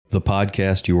The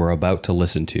podcast you are about to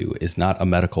listen to is not a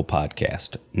medical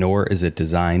podcast, nor is it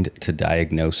designed to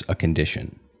diagnose a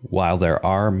condition. While there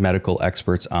are medical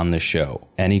experts on the show,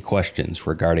 any questions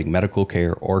regarding medical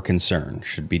care or concern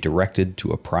should be directed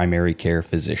to a primary care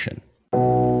physician.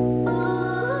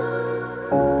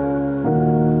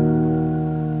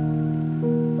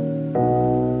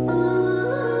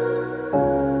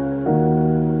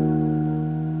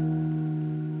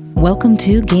 Welcome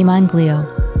to Game on Glio,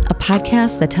 a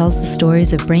podcast that tells the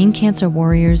stories of brain cancer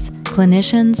warriors,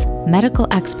 clinicians, medical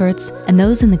experts, and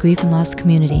those in the grief and loss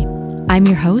community. I'm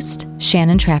your host,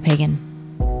 Shannon Traphagen.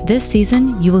 This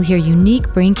season, you will hear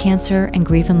unique brain cancer and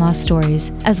grief and loss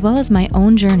stories, as well as my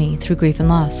own journey through grief and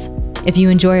loss. If you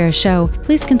enjoy our show,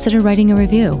 please consider writing a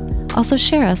review. Also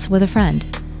share us with a friend.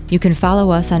 You can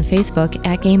follow us on Facebook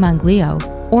at Game on Glio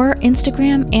or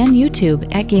Instagram and YouTube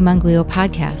at Game on Glio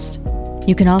Podcast.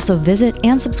 You can also visit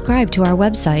and subscribe to our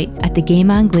website at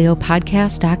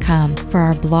thegameongliopodcast.com for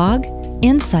our blog,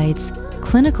 insights,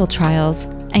 clinical trials,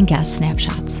 and guest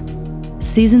snapshots.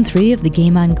 Season 3 of the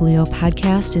Game on Glio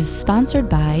podcast is sponsored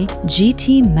by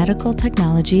GT Medical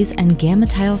Technologies and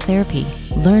Gamma-Tile Therapy.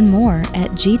 Learn more at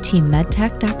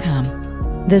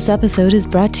gtmedtech.com. This episode is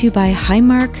brought to you by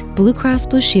Highmark Blue Cross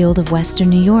Blue Shield of Western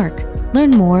New York.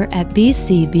 Learn more at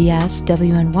bcbswny.com.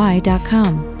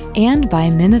 And by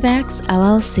Mimivax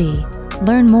LLC.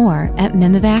 Learn more at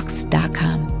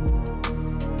mimivax.com.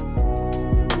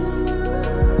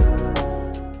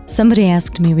 Somebody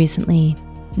asked me recently,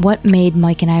 what made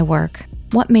Mike and I work?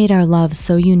 What made our love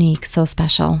so unique, so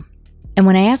special? And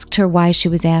when I asked her why she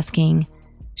was asking,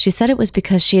 she said it was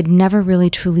because she had never really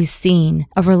truly seen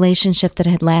a relationship that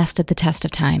had lasted the test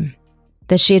of time.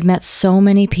 That she had met so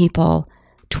many people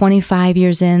 25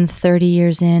 years in, 30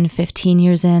 years in, 15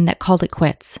 years in, that called it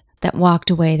quits, that walked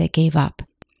away, that gave up.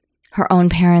 Her own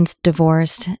parents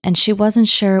divorced, and she wasn't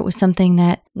sure it was something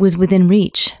that was within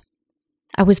reach.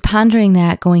 I was pondering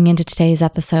that going into today's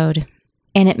episode,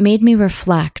 and it made me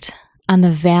reflect on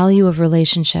the value of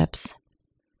relationships,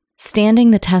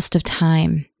 standing the test of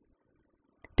time,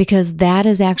 because that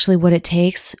is actually what it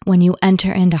takes when you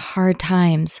enter into hard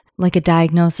times, like a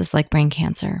diagnosis like brain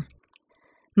cancer.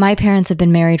 My parents have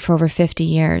been married for over 50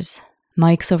 years.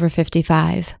 Mike's over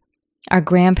 55. Our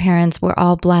grandparents were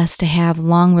all blessed to have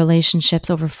long relationships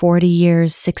over 40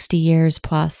 years, 60 years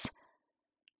plus.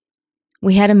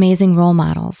 We had amazing role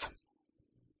models.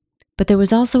 But there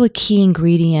was also a key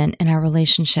ingredient in our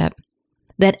relationship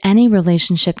that any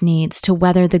relationship needs to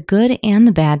weather the good and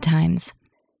the bad times.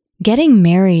 Getting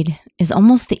married is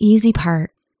almost the easy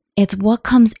part. It's what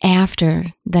comes after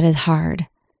that is hard.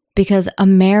 Because a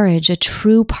marriage, a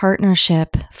true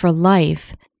partnership for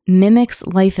life, mimics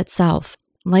life itself.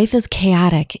 Life is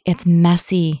chaotic, it's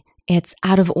messy, it's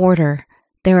out of order.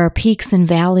 There are peaks and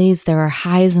valleys, there are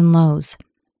highs and lows.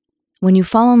 When you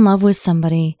fall in love with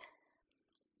somebody,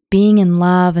 being in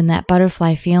love and that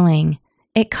butterfly feeling,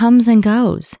 it comes and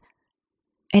goes.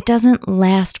 It doesn't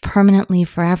last permanently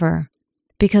forever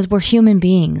because we're human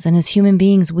beings, and as human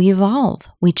beings, we evolve,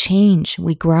 we change,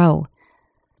 we grow.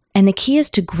 And the key is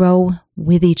to grow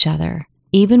with each other,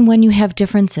 even when you have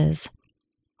differences.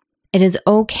 It is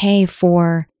okay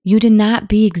for you to not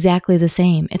be exactly the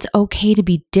same. It's okay to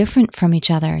be different from each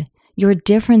other. Your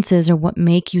differences are what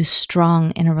make you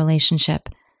strong in a relationship.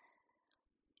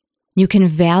 You can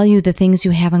value the things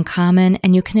you have in common,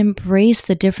 and you can embrace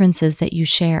the differences that you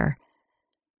share.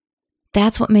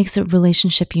 That's what makes a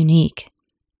relationship unique.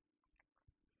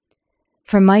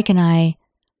 For Mike and I,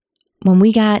 when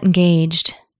we got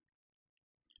engaged,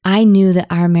 I knew that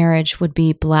our marriage would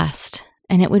be blessed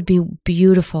and it would be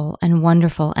beautiful and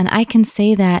wonderful. And I can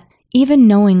say that even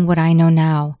knowing what I know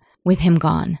now with him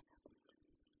gone.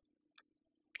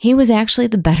 He was actually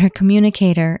the better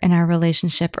communicator in our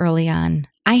relationship early on.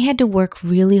 I had to work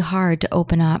really hard to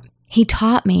open up. He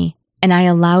taught me and I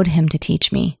allowed him to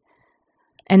teach me.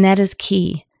 And that is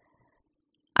key.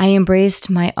 I embraced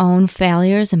my own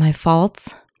failures and my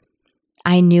faults.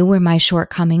 I knew where my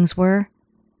shortcomings were.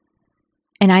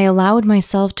 And I allowed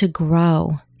myself to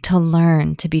grow, to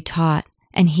learn, to be taught,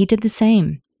 and he did the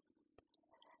same.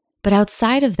 But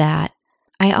outside of that,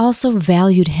 I also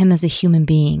valued him as a human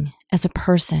being, as a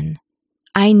person.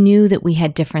 I knew that we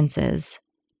had differences,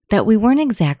 that we weren't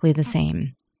exactly the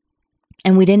same,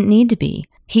 and we didn't need to be.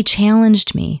 He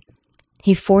challenged me.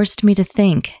 He forced me to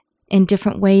think in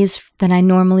different ways than I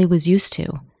normally was used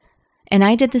to, and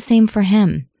I did the same for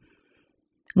him.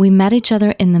 We met each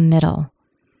other in the middle.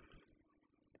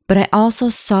 But I also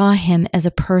saw him as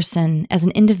a person, as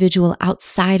an individual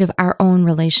outside of our own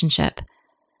relationship.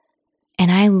 And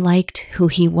I liked who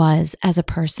he was as a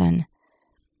person.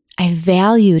 I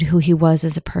valued who he was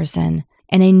as a person,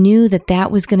 and I knew that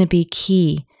that was going to be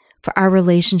key for our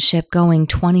relationship going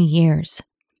 20 years.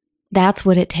 That's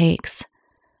what it takes.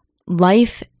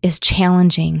 Life is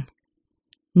challenging.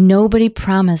 Nobody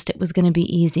promised it was going to be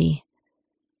easy.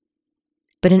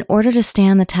 But in order to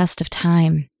stand the test of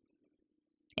time,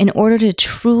 in order to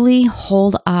truly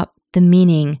hold up the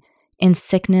meaning in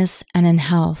sickness and in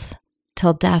health,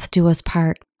 till death do us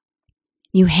part,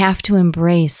 you have to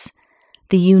embrace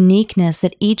the uniqueness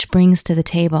that each brings to the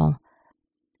table.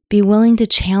 Be willing to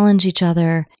challenge each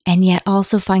other and yet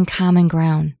also find common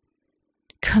ground.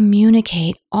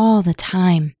 Communicate all the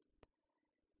time.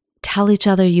 Tell each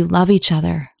other you love each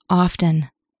other often.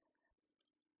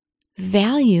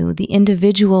 Value the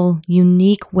individual,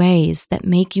 unique ways that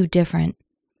make you different,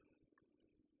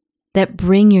 that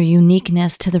bring your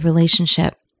uniqueness to the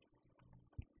relationship.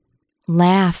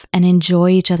 Laugh and enjoy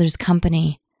each other's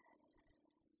company.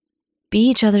 Be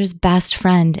each other's best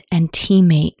friend and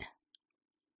teammate.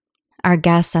 Our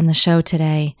guests on the show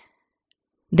today,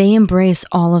 they embrace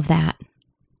all of that.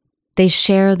 They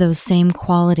share those same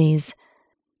qualities,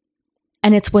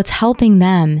 and it's what's helping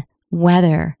them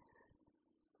weather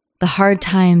the hard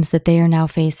times that they are now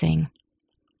facing.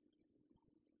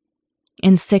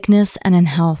 In sickness and in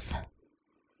health.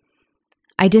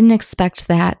 I didn't expect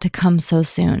that to come so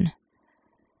soon.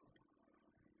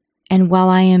 And while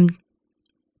I am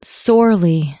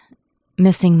sorely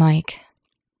missing Mike,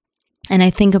 and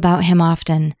I think about him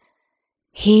often,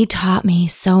 he taught me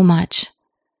so much.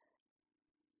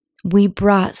 We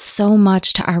brought so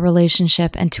much to our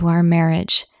relationship and to our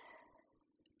marriage.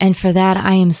 And for that,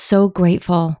 I am so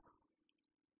grateful.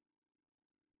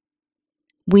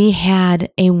 We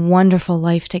had a wonderful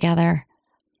life together.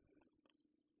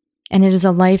 And it is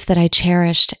a life that I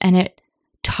cherished, and it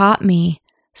taught me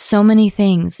so many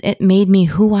things. It made me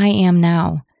who I am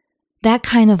now. That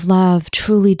kind of love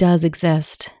truly does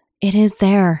exist. It is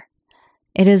there.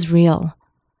 It is real.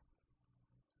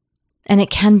 And it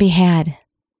can be had.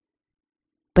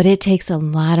 But it takes a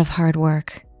lot of hard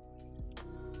work.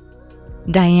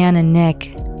 Diane and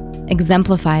Nick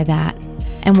exemplify that,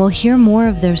 and we'll hear more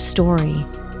of their story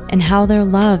and how their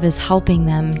love is helping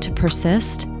them to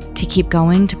persist, to keep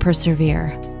going, to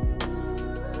persevere.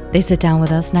 They sit down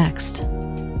with us next.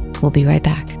 We'll be right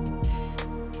back.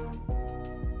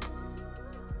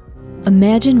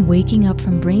 Imagine waking up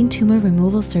from brain tumor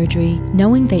removal surgery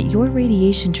knowing that your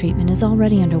radiation treatment is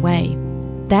already underway.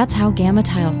 That's how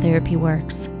gamma-tile therapy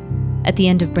works. At the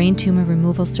end of brain tumor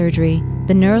removal surgery,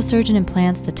 the neurosurgeon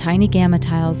implants the tiny gamma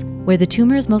tiles where the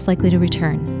tumor is most likely to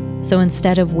return. So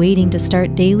instead of waiting to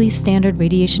start daily standard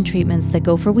radiation treatments that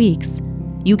go for weeks,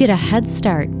 you get a head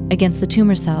start against the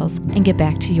tumor cells and get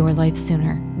back to your life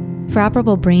sooner. For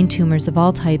operable brain tumors of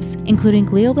all types, including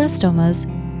glioblastomas,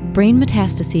 brain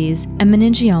metastases, and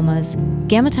meningiomas,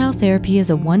 gamma-tile therapy is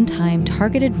a one-time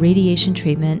targeted radiation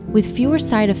treatment with fewer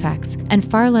side effects and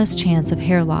far less chance of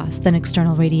hair loss than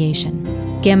external radiation.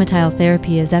 Gamma-tile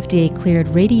therapy is FDA-cleared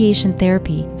radiation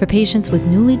therapy for patients with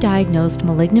newly diagnosed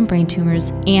malignant brain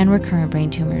tumors and recurrent brain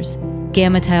tumors.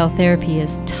 Gamma-tile therapy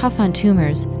is tough on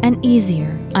tumors and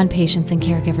easier on patients and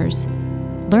caregivers.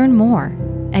 Learn more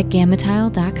at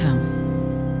gammatile.com.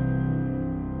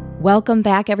 Welcome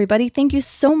back, everybody. Thank you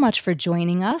so much for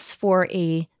joining us for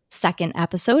a second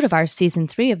episode of our Season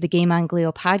 3 of the Game on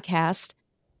Glio podcast.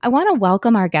 I want to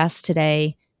welcome our guest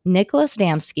today, Nicholas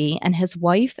Adamski, and his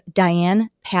wife, Diane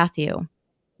Pathieu.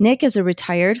 Nick is a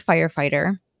retired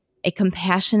firefighter, a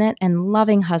compassionate and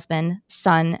loving husband,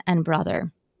 son, and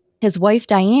brother. His wife,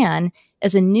 Diane,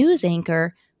 is a news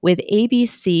anchor with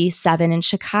ABC 7 in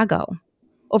Chicago.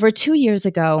 Over 2 years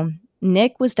ago,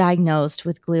 Nick was diagnosed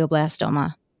with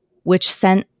glioblastoma, which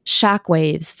sent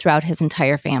shockwaves throughout his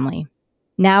entire family.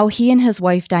 Now he and his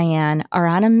wife, Diane, are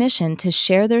on a mission to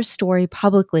share their story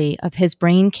publicly of his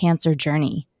brain cancer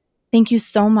journey. Thank you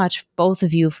so much, both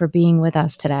of you, for being with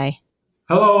us today.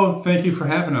 Hello, thank you for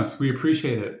having us. We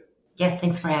appreciate it. Yes,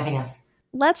 thanks for having us.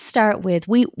 Let's start with,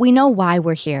 we know why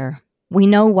we're here. We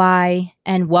know why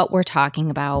and what we're talking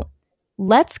about.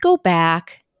 Let's go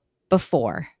back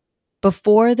before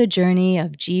the journey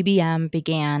of GBM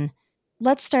began.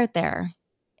 Let's start there.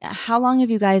 How long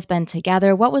have you guys been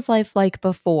together? What was life like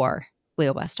before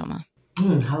glioblastoma?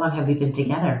 How long have we been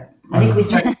together? I think we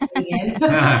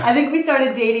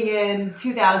started dating in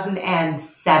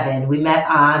 2007. We met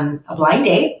on a blind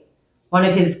date. One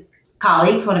of his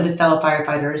colleagues, one of his fellow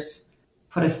firefighters,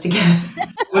 put us together.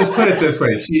 Let's put it this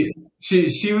way.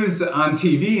 She was on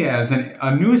TV as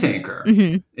a news anchor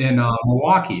in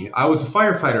Milwaukee. I was a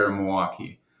firefighter in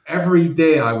Milwaukee. Every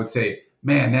day I would say,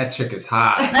 man, that chick is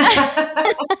hot.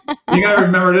 You got to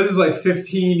remember, this is like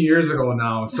 15 years ago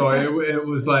now. So it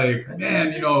was like,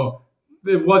 man,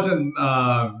 it wasn't,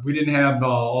 we didn't have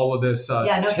all of this no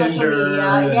Tinder. social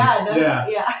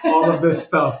media. All of this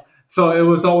stuff. So it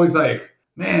was always like,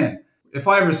 man, if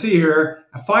I ever see her,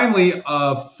 finally,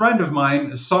 a friend of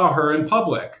mine saw her in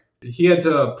public. He had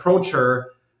to approach her.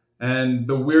 And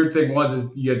the weird thing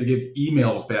is you had to give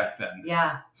emails back then.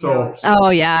 Yeah. So,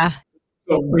 yeah.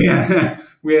 So we had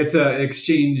to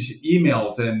exchange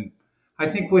emails. And I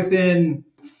think within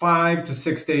 5 to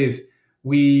 6 days,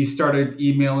 we started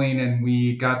emailing and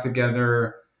we got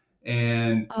together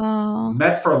and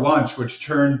met for lunch, which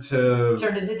turned into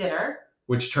dinner.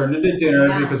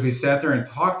 Because we sat there and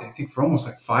talked, I think, for almost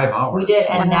like 5 hours. We did.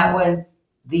 And that was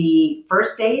the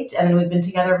first date. And then we've been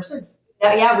together ever since.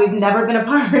 Yeah, we've never been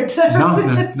apart. No,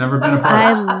 never been apart.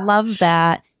 I love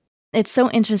that. It's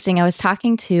so interesting. I was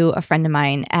talking to a friend of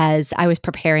mine as I was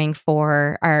preparing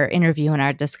for our interview and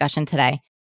our discussion today.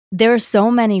 There are so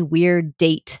many weird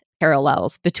date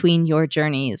parallels between your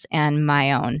journeys and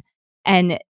my own.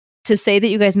 And to say that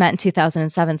you guys met in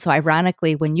 2007, so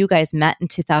ironically, when you guys met in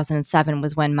 2007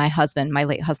 was when my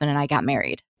late husband, and I got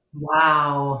married.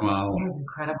 Wow. That was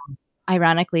incredible.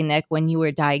 Ironically, Nick, when you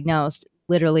were diagnosed,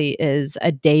 literally is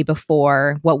a day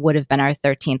before what would have been our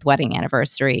 13th wedding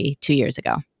anniversary 2 years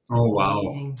ago. Oh,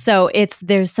 wow. So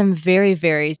there's some very,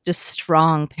 very just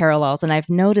strong parallels. And I've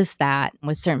noticed that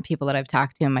with certain people that I've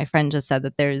talked to. And my friend just said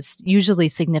that there's usually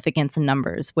significance in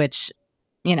numbers, which,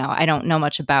 I don't know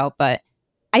much about, but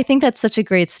I think that's such a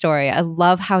great story. I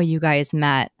love how you guys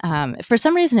met. For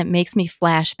some reason, it makes me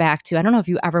flash back to, I don't know if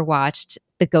you ever watched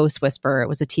The Ghost Whisperer. It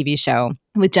was a TV show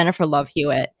with Jennifer Love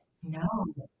Hewitt. No.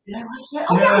 Did I watch that?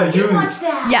 Oh, yeah, I did watch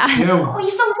that. Yeah. Oh,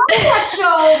 you so love that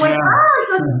show. Oh, my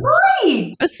gosh, that's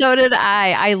great. So did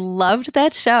I. I loved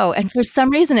that show. And for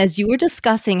some reason, as you were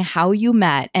discussing how you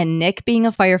met and Nick being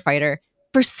a firefighter,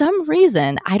 for some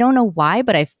reason, I don't know why,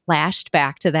 but I flashed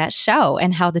back to that show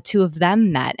and how the two of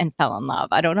them met and fell in love.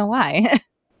 I don't know why.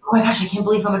 Oh my gosh, I can't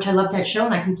believe how much I love that show,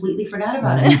 and I completely forgot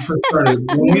about it.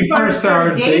 When we first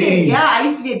started dating, yeah, I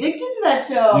used to be addicted to that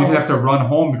show. You'd have to run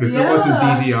home because there wasn't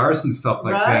DVRs and stuff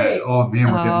like that. Oh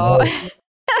man, we're getting old.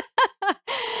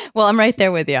 Well, I'm right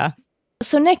there with you.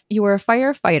 So Nick, you were a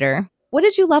firefighter. What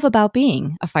did you love about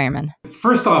being a fireman?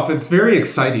 First off, it's very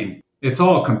exciting. It's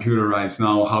all computerized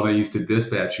now, how they used to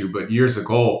dispatch you. But years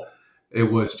ago,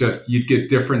 it was just, you'd get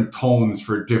different tones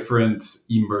for different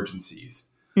emergencies.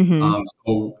 Mm-hmm.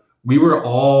 So we were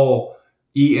all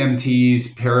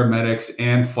EMTs, paramedics,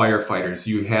 and firefighters.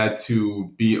 You had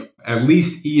to be at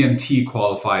least EMT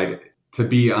qualified to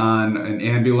be on an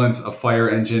ambulance, a fire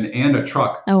engine, and a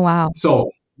truck. Oh, wow.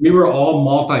 So we were all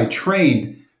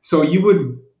multi-trained. So you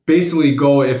would basically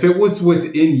go, if it was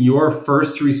within your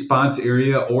first response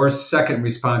area or second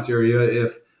response area,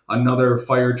 if another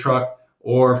fire truck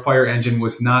or fire engine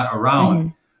was not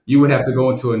around, you would have to go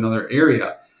into another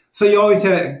area. So you always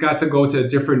got to go to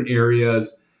different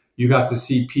areas. You got to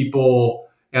see people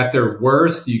at their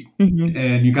worst,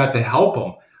 and you got to help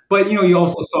them. But, you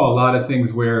also saw a lot of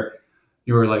things where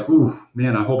you were like, ooh,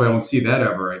 man, I hope I don't see that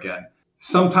ever again.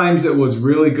 Sometimes it was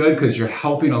really good because you're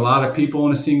helping a lot of people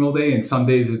in a single day. And some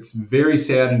days it's very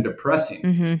sad and depressing.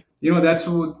 Mm-hmm. That's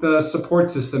what the support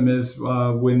system is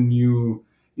when you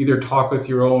either talk with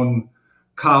your own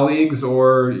colleagues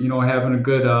or, having a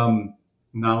good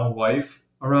now wife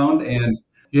around, and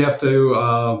you have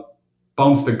to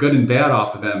bounce the good and bad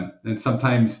off of them. And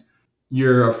sometimes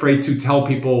you're afraid to tell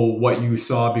people what you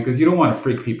saw because you don't want to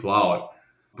freak people out.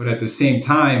 But at the same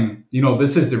time,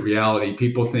 this is the reality.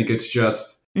 People think it's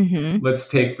just, let's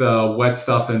take the wet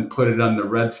stuff and put it on the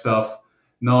red stuff.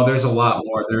 No, there's a lot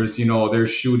more. There's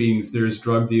shootings, there's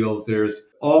drug deals, there's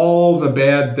all the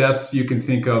bad deaths you can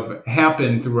think of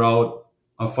happen throughout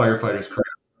a firefighter's career.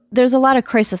 There's a lot of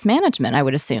crisis management, I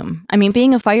would assume. I mean,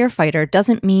 being a firefighter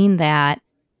doesn't mean that,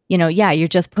 you're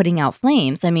just putting out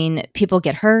flames. I mean, people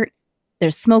get hurt.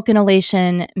 There's smoke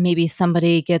inhalation. Maybe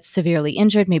somebody gets severely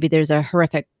injured. Maybe there's a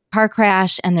horrific car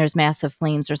crash and there's massive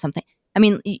flames or something. I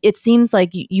mean, it seems like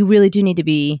you really do need to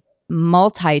be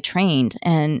multi-trained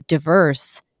and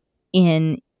diverse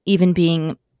in even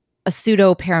being a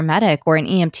pseudo paramedic or an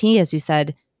EMT, as you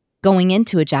said, going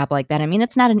into a job like that. I mean,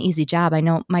 it's not an easy job. I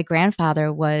know my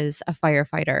grandfather was a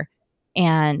firefighter,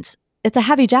 and it's a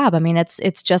heavy job. I mean,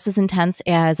 it's just as intense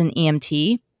as an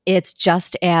EMT. It's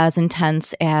just as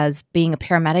intense as being a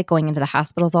paramedic going into the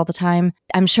hospitals all the time.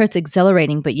 I'm sure it's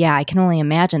exhilarating, but yeah, I can only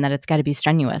imagine that it's got to be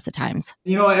strenuous at times.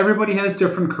 Everybody has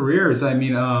different careers. I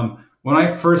mean, when I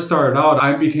first started out,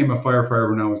 I became a firefighter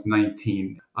when I was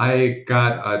 19. I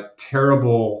got a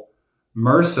terrible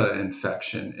MRSA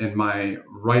infection in my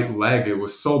right leg. It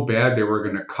was so bad they were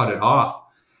going to cut it off.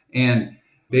 And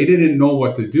they didn't know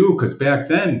what to do because back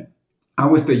then I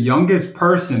was the youngest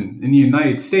person in the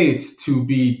United States to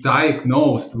be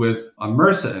diagnosed with a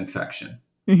MRSA infection.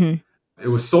 Mm-hmm. It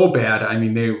was so bad. I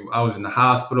mean, I was in the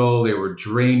hospital. They were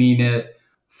draining it.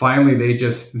 Finally,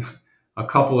 a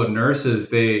couple of nurses,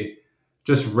 they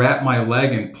just wrapped my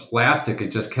leg in plastic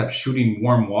and just kept shooting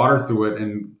warm water through it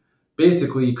and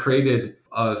basically created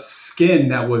a skin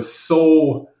that was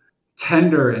so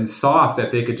tender and soft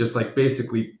that they could just like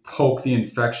basically poke the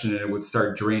infection and it would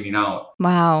start draining out.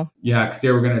 Wow. Yeah, because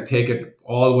they were going to take it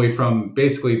all the way from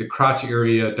basically the crotch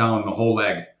area down the whole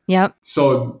leg. Yep.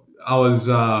 So I was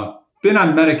been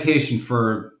on medication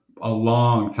for a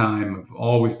long time. I've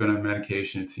always been on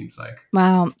medication, it seems like.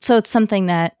 Wow. So it's something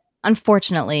that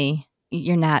unfortunately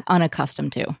you're not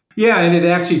unaccustomed to. Yeah, and it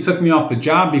actually took me off the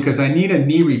job because I need a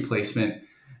knee replacement.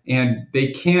 And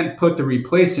they can't put the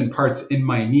replacement parts in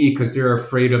my knee because they're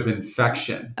afraid of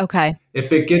infection. Okay.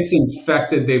 If it gets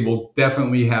infected, they will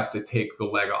definitely have to take the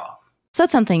leg off. So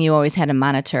that's something you always had to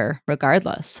monitor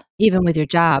regardless, even with your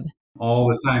job. All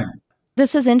the time.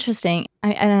 This is interesting.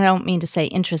 And I don't mean to say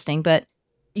interesting, but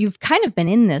you've kind of been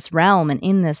in this realm and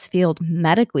in this field,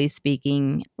 medically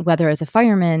speaking, whether as a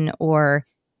fireman or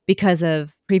because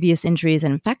of previous injuries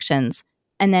and infections.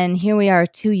 And then here we are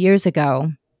 2 years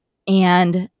ago.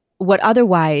 And what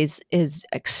otherwise is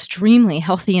extremely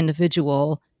healthy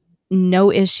individual,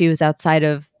 no issues outside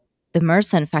of the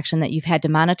MRSA infection that you've had to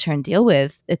monitor and deal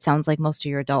with, it sounds like most of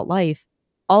your adult life,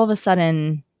 all of a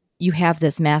sudden you have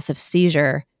this massive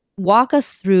seizure. Walk us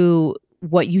through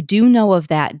what you do know of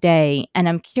that day. And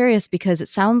I'm curious because it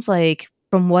sounds like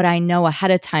from what I know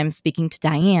ahead of time speaking to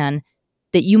Diane,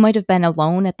 that you might have been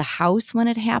alone at the house when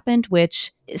it happened,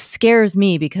 which scares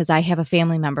me because I have a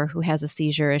family member who has a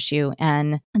seizure issue.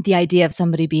 And the idea of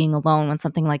somebody being alone when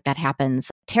something like that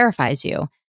happens terrifies you.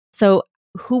 So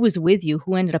who was with you?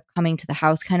 Who ended up coming to the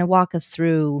house? Kind of walk us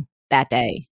through that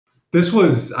day. This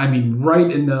was,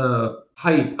 right in the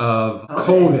height of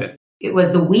COVID. It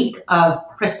was the week of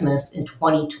Christmas in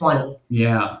 2020.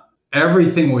 Yeah.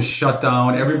 Everything was shut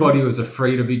down. Everybody was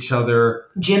afraid of each other.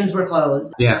 Gyms were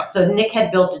closed. Yeah. So Nick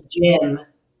had built a gym,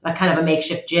 a kind of a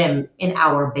makeshift gym in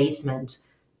our basement.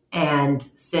 And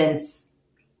since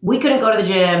we couldn't go to the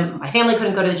gym, my family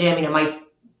couldn't go to the gym, my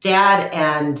dad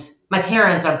and my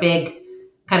parents are big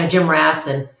kind of gym rats.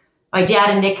 And my dad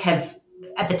and Nick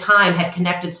at the time had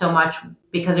connected so much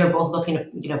because they were both looking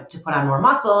to, to put on more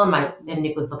muscle. And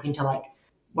Nick was looking to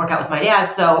work out with my dad.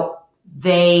 So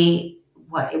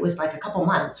it was like a couple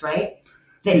months, right?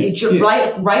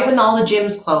 Right when all the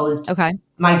gyms closed. Okay.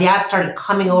 My dad started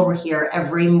coming over here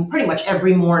pretty much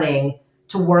every morning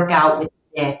to work out with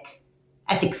Nick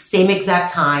at the same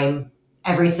exact time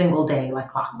every single day, like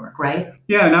clockwork, right?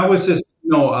 Yeah, and I was just,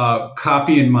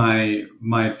 copying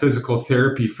my physical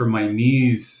therapy for my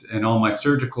knees and all my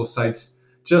surgical sites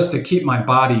just to keep my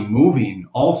body moving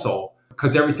also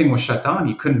because everything was shut down.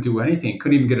 You couldn't do anything.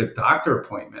 Couldn't even get a doctor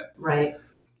appointment. Right.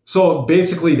 So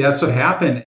basically that's what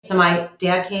happened. So my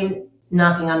dad came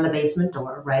knocking on the basement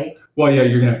door, right? Well, yeah,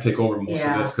 you're going to have to take over most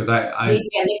of this because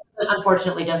Nick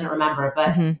unfortunately doesn't remember.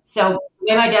 But So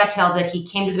the way my dad tells it, he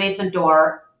came to the basement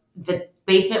door. The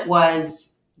basement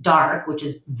was dark, which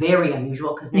is very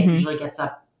unusual because Nick usually gets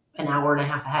up an hour and a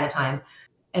half ahead of time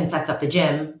and sets up the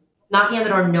gym. Knocking on the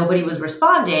door, nobody was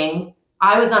responding.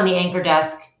 I was on the anchor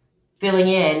desk filling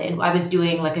in and I was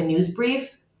doing like a news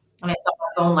brief and I saw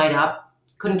my phone light up.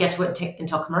 Couldn't get to it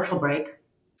until commercial break.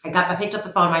 I picked up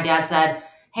the phone. My dad said,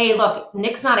 "Hey, look,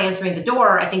 Nick's not answering the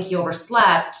door. I think he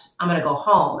overslept. I'm going to go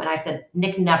home." And I said,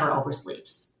 "Nick never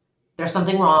oversleeps. There's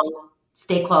something wrong.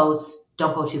 Stay close.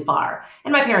 Don't go too far."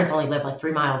 And my parents only live like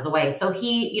 3 miles away. So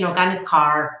he, got in his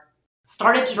car,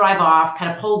 started to drive off,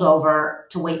 kind of pulled over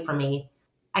to wait for me.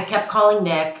 I kept calling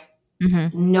Nick.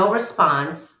 No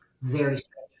response. Very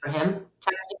strange for him.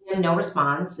 Texting him, no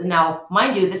response. And now,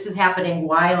 mind you, this is happening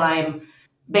while I'm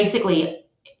basically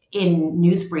in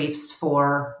news briefs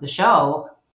for the show.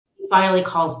 He finally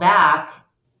calls back,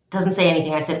 doesn't say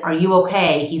anything. I said, "Are you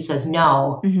okay?" He says,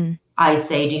 "No." I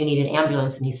say, "Do you need an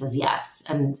ambulance?" And he says, "Yes."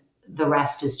 And the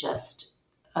rest is just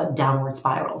a downward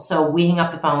spiral. So we hang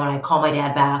up the phone. I call my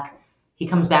dad back. He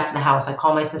comes back to the house. I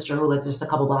call my sister who lives just a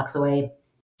couple blocks away.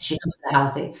 She comes to the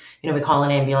house. We call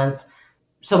an ambulance.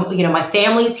 So, my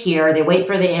family's here. They wait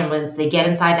for the ambulance. They get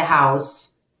inside the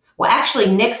house. Well,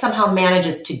 actually, Nick somehow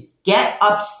manages to get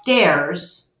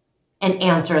upstairs and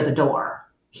answer the door.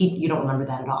 You don't remember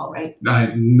that at all, right? I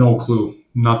had no clue.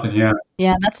 Nothing yet.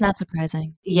 Yeah, that's not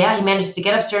surprising. Yeah, he manages to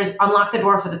get upstairs, unlock the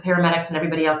door for the paramedics and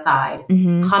everybody outside,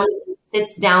 comes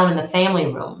sits down in the family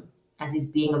room as he's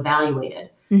being evaluated.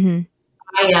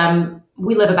 Mm-hmm.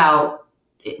 We live about,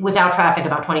 without traffic,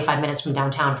 about 25 minutes from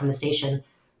downtown from the station.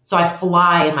 So I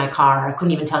fly in my car. I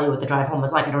couldn't even tell you what the drive home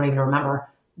was like. I don't even remember.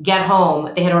 Get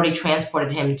home. They had already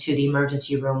transported him to the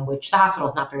emergency room, which the hospital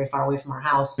is not very far away from our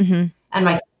house. Mm-hmm. And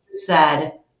my sister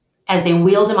said, as they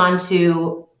wheeled him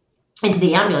into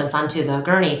the ambulance, onto the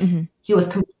gurney, Mm-hmm. he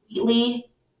was completely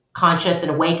conscious and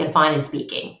awake and fine and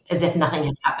speaking as if nothing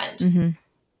had happened. Mm-hmm.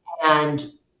 And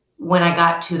when I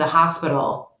got to the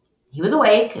hospital, he was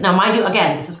awake. Now, mind you,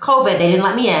 again, this is COVID. They didn't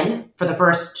let me in for the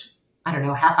first,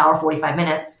 half hour, 45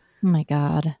 minutes. Oh my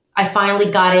God. I finally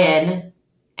got in,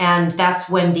 and that's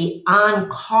when the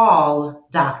on-call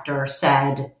doctor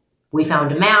said, we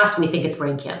found a mass. We think it's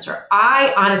brain cancer.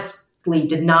 I honestly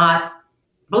did not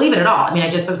believe it at all. I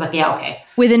just was like, yeah, okay.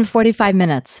 Within 45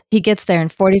 minutes. He gets there,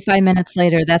 and 45 minutes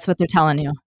later, that's what they're telling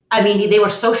you. They were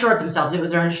so sure of themselves. It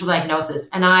was their initial diagnosis.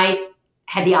 And I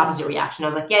had the opposite reaction. I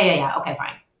was like, yeah, okay,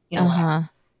 fine. Uh-huh.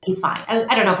 He's fine.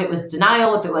 I don't know if it was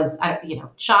denial, if it was,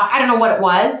 shock. I don't know what it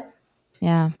was.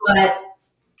 Yeah. But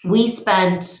we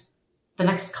spent the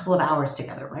next couple of hours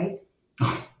together, right?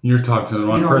 You're talking to the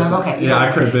wrong person. Okay. Yeah,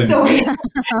 I could have been. So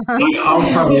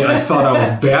I thought I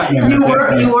was Batman.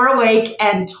 You were awake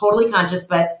and totally conscious,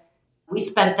 but we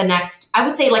spent the next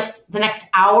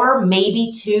hour,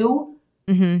 maybe two.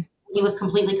 Mm-hmm. He was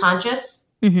completely conscious.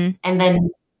 Mm-hmm. And then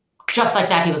just like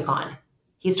that, he was gone.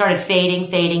 He started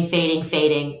fading,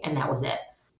 and that was it.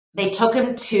 They took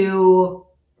him to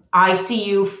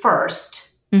ICU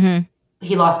first. Mm-hmm.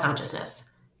 He lost consciousness,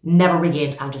 never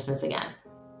regained consciousness again.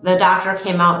 The doctor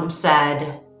came out and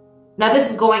said, now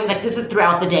this is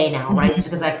throughout the day now, right? Mm-hmm.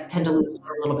 Because I tend to lose it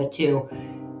a little bit too.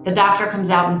 The doctor comes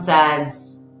out and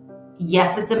says,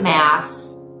 yes, it's a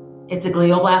mass. It's a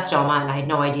glioblastoma. And I had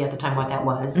no idea at the time what that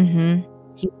was. Mm-hmm.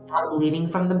 He's now bleeding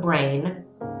from the brain.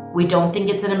 We don't think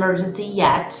it's an emergency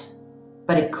yet,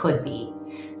 but it could be.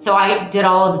 So I did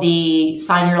all of the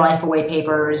sign your life away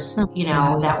papers.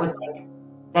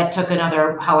 That took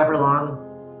another however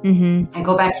long. Mm-hmm. I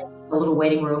go back to the little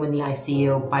waiting room in the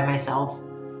ICU by myself,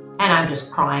 and I'm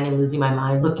just crying and losing my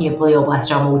mind, looking at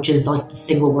glioblastoma, which is like the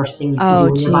single worst thing you can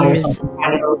do when you're by yourself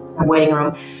in a waiting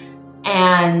room.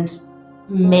 And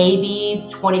maybe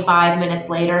 25 minutes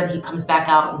later, he comes back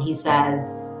out and he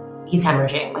says, he's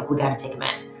hemorrhaging, we got to take him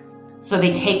in. So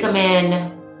they take him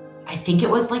in, I think it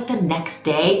was the next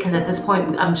day, because at this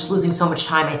point, I'm just losing so much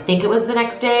time. I think it was the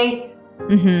next day.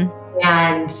 Mm-hmm.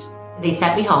 And they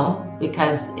sent me home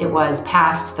because it was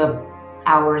past the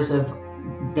hours of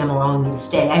them allowing me to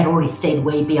stay. I had already stayed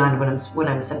way beyond when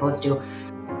I was supposed to.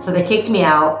 So they kicked me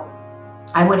out.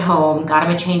 I went home, got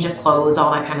him a change of clothes,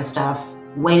 all that kind of stuff,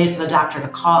 waited for the doctor to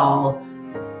call.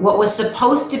 What was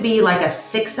supposed to be a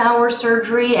 6-hour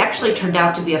surgery actually turned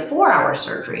out to be a 4-hour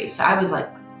surgery. So I was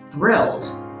thrilled.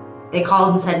 They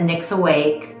called and said, Nick's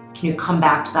awake. Can you come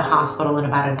back to the hospital in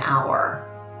about an hour?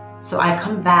 So I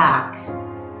come back.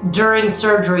 During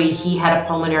surgery, he had a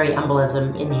pulmonary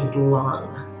embolism in his lung.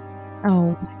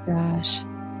 Oh my gosh.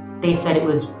 They said it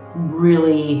was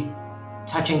really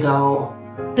touch and go.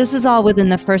 This is all within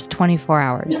the first 24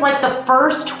 hours. It was the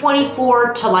first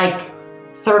 24 to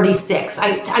 36.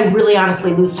 I really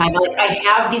honestly lose time. I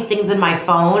have these things in my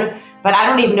phone, but I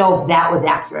don't even know if that was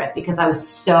accurate because I was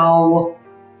so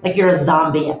you're a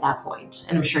zombie at that point.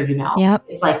 And I'm sure you know. Yep.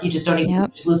 It's you just don't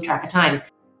even just lose track of time.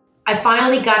 I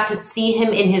finally got to see him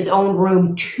in his own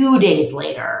room 2 days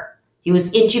later. He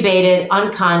was intubated,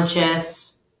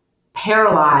 unconscious,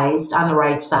 paralyzed on the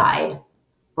right side,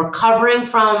 recovering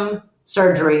from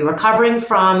surgery, recovering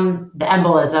from the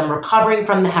embolism, recovering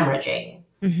from the hemorrhaging.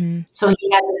 Mm-hmm. So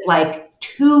he had this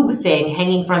tube thing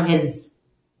hanging from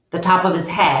the top of his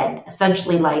head,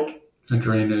 essentially a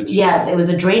drainage. Yeah, it was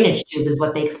a drainage tube is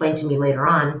what they explained to me later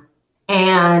on.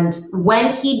 And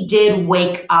when he did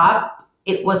wake up,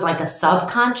 it was a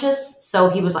subconscious. So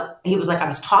he was I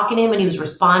was talking to him and he was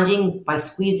responding by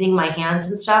squeezing my hands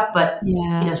and stuff, but he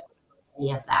doesn't do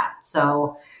any of that.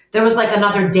 So there was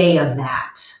another day of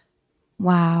that.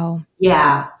 Wow.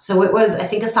 Yeah. So it was, I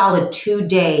think, a solid 2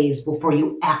 days before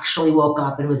you actually woke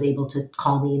up and was able to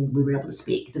call me and we were able to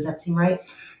speak. Does that seem right?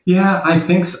 Yeah, I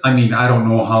think so. I don't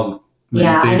know how many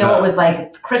days I know it was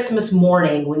Christmas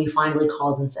morning when you finally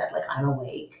called and said, I'm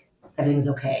awake. Everything's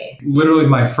okay. Literally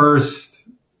my first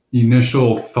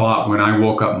initial thought when I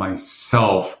woke up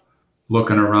myself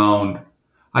looking around,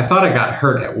 I thought I got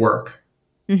hurt at work.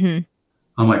 Mm-hmm.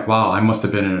 I'm wow, I must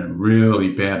have been in a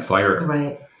really bad fire.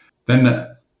 Right. Then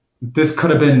this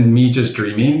could have been me just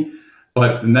dreaming.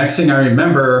 But the next thing I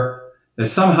remember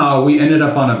is somehow we ended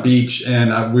up on a beach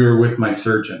and we were with my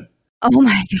surgeon. Oh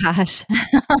my gosh.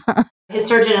 His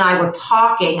surgeon and I were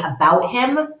talking about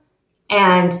him,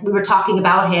 and we were talking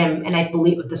about him, and I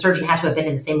believe the surgeon had to have been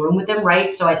in the same room with him,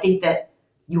 right? So I think that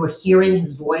you were hearing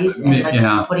his voice and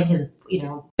like putting his,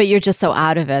 But you're just so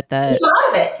out of it that you're so out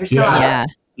of it. You're so out of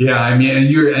it. Yeah, I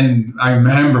mean, and I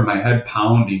remember my head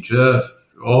pounding.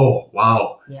 Just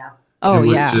wow. Yeah. Oh,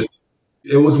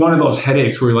 it was one of those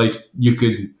headaches where like you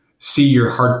could see your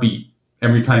heartbeat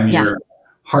every time your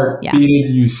heart beat.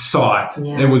 You saw it.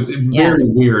 Yeah. It was very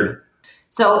weird.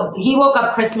 So he woke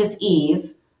up Christmas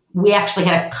Eve. We actually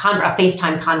had a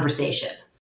FaceTime conversation.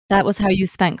 That was how you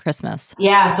spent Christmas.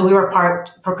 Yeah, so we were apart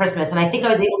for Christmas, and I think I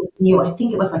was able to see you. I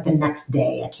think it was like the next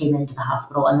day I came into the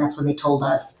hospital, and that's when they told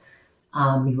us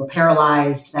you were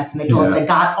paralyzed. That's when they told us they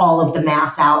got all of the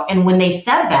mass out. And when they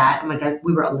said that, oh my God,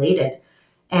 we were elated.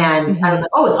 And I was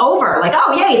like, oh, it's over. Like,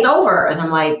 oh, yay, it's over. And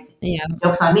I'm like,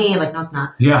 joke's on me. Like, no, it's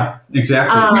not. Yeah,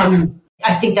 exactly.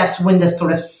 I think that's when the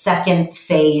sort of second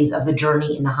phase of the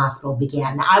journey in the hospital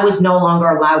began. Now, I was no longer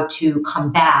allowed to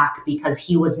come back because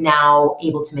he was now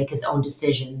able to make his own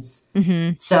decisions.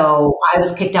 Mm-hmm. So I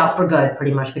was kicked out for good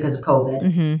pretty much because of COVID.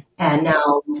 Mm-hmm. And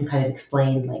now you can kind of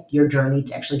explain like your journey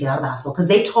to actually get out of the hospital. Because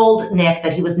they told Nick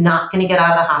that he was not going to get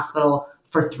out of the hospital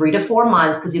for 3 to 4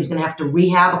 months because he was going to have to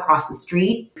rehab across the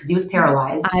street because he was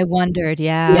paralyzed. I wondered,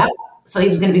 Yep. So he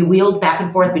was going to be wheeled back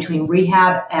and forth between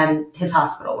rehab and his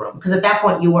hospital room. Because at that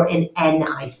point, you were in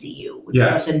NICU, which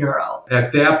is a neuro.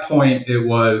 At that point, it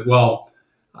was,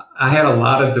 I had a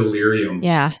lot of delirium.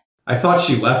 Yeah. I thought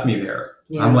she left me there.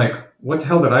 Yeah. I'm like, what the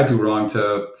hell did I do wrong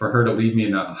for her to leave me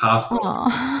in a hospital?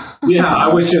 Yeah, I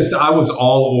was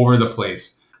all over the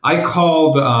place. I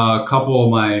called a couple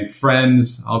of my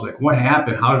friends. I was like, what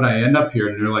happened? How did I end up here?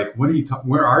 And they're like,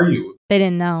 where are you? They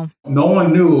didn't know. No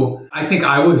one knew. I think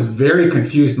I was very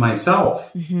confused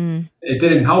myself. Mm-hmm. It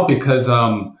didn't help because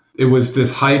it was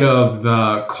this height of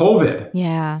the COVID.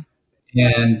 Yeah.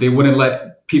 And they wouldn't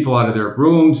let people out of their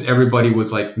rooms. Everybody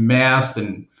was like masked,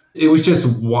 and it was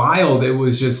just wild. It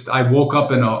was just, I woke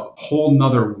up in a whole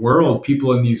nother world.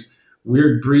 People in these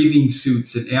weird breathing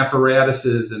suits and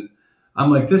apparatuses, and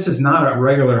I'm like, this is not a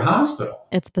regular hospital.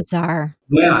 It's bizarre.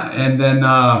 Yeah. And then,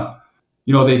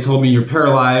 they told me you're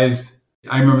paralyzed.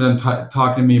 I remember them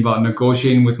talking to me about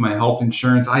negotiating with my health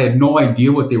insurance. I had no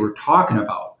idea what they were talking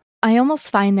about. I almost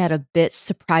find that a bit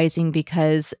surprising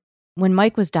because when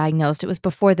Mike was diagnosed, it was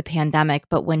before the pandemic.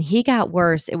 But when he got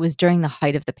worse, it was during the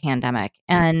height of the pandemic.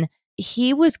 And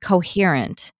he was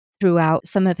coherent throughout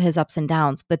some of his ups and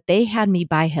downs, but they had me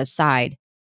by his side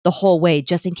the whole way,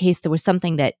 just in case there was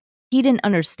something that he didn't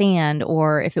understand,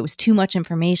 or if it was too much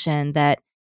information, that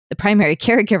the primary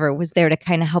caregiver was there to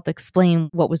kind of help explain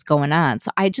what was going on.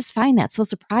 So I just find that so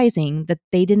surprising that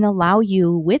they didn't allow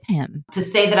you with him. To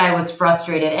say that I was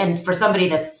frustrated, and for somebody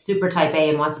that's super type A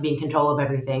and wants to be in control of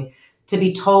everything, to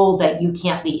be told that you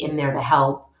can't be in there to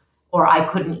help, or I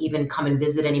couldn't even come and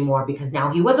visit anymore because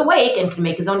now he was awake and can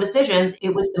make his own decisions.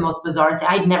 It was the most bizarre thing.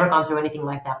 I'd never gone through anything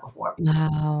like that before.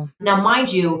 Wow. Now,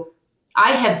 mind you,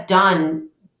 I have done,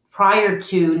 prior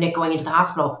to Nick going into the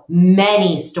hospital,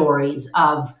 many stories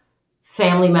of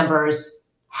family members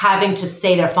having to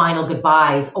say their final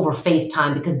goodbyes over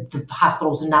FaceTime because the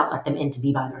hospitals would not let them in to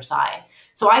be by their side.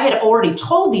 So I had already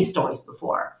told these stories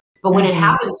before. But when it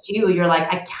happens to you, you're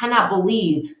like, I cannot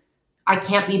believe I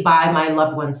can't be by my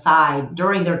loved one's side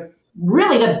during the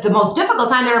most difficult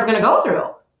time they're ever going to go through.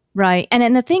 Right.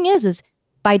 And the thing is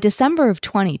by December of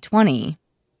 2020,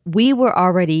 we were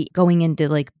already going into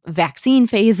like vaccine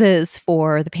phases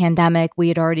for the pandemic. We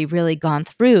had already really gone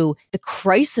through the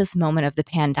crisis moment of the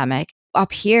pandemic.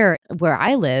 Up here where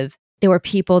I live, there were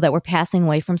people that were passing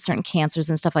away from certain cancers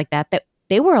and stuff like that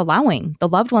they were allowing the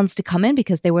loved ones to come in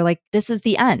because they were like, this is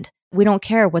the end. We don't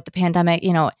care what the pandemic,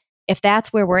 if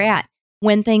that's where we're at,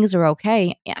 when things are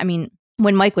okay. I mean,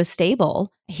 when Mike was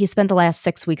stable, he spent the last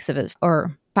 6 weeks of it,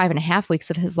 or 5.5 weeks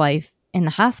of his life in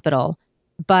the hospital.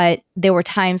 But there were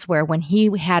times where when he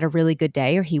had a really good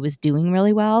day or he was doing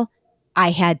really well,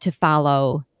 I had to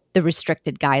follow the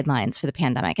restricted guidelines for the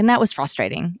pandemic. And that was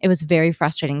frustrating. It was very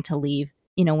frustrating to leave.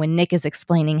 When Nick is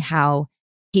explaining how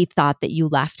he thought that you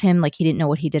left him, like he didn't know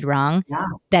what he did wrong,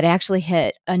 that actually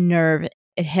hit a nerve.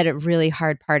 It hit a really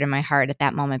hard part in my heart at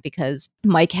that moment because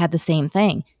Mike had the same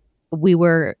thing. We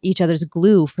were each other's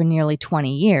glue for nearly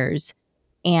 20 years.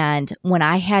 And when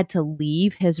I had to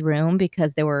leave his room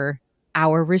because there were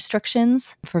hour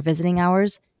restrictions for visiting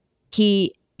hours,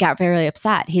 he got very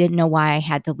upset. He didn't know why I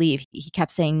had to leave. He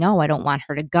kept saying, no, I don't want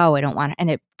her to go. I don't want her. And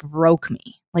it broke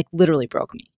me, like literally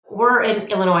broke me. We're in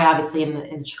Illinois, obviously in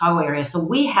the Chicago area. So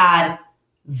we had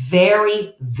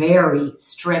very, very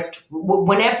strict.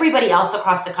 When everybody else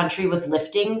across the country was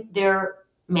lifting their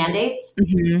mandates,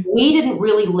 we didn't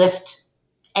really lift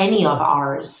any of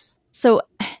ours. So,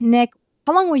 Nick,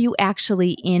 how long were you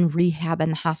actually in rehab in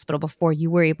the hospital before you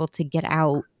were able to get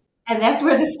out? And that's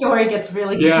where the story gets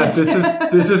really good.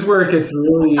 This is where it gets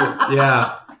really,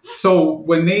 So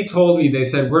when they told me, they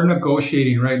said, we're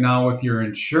negotiating right now with your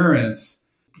insurance.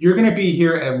 You're going to be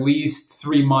here at least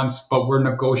 3 months, but we're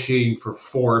negotiating for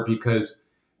 4 because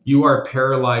you are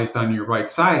paralyzed on your right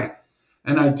side.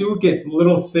 And I do get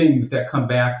little things that come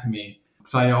back to me.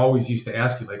 So I always used to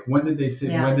ask you, like, when did they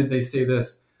say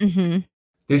this?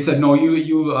 They said, no,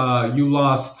 you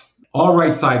lost, all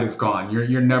right side is gone.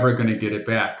 You're never going to get it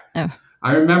back. Oh.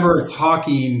 I remember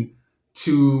talking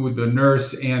to the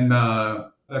nurse and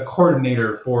the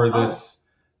coordinator for this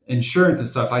insurance and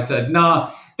stuff. I said,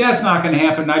 nah, that's not going to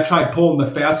happen. I tried pulling the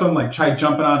fast one, like tried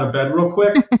jumping out of bed real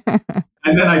quick.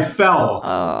 And then I fell.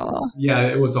 Oh. Yeah,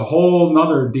 it was a whole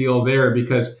nother deal there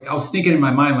because I was thinking in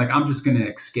my mind, like, I'm just going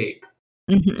to escape.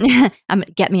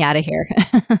 Get me out of here.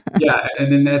 Yeah.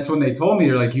 And then that's when they told me,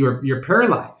 they're like, you're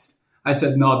paralyzed. I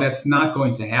said, no, that's not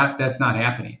going to happen. That's not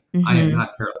happening. I am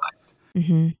not paralyzed.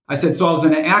 I said, so I was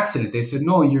in an accident. They said,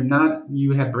 no, you're not.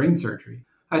 You had brain surgery.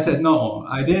 I said, no,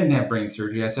 I didn't have brain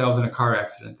surgery. I said I was in a car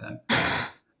accident then.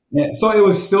 Yeah, so it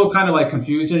was still kind of like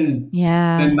confusion.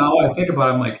 Yeah. And now I think about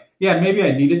it, I'm like, yeah, maybe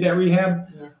I needed that rehab.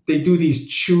 Yeah. They do these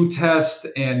chew tests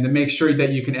and to make sure that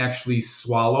you can actually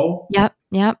swallow.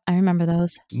 Yep. I remember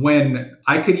those. When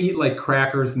I could eat like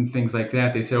crackers and things like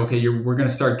that, they said, okay, we're going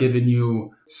to start giving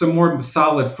you some more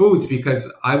solid foods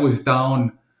because I was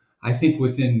down, I think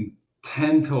within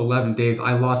 10 to 11 days,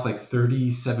 I lost like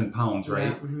 37 pounds,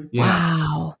 right? Yeah.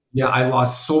 Wow. Yeah, I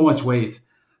lost so much weight.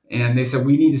 And they said,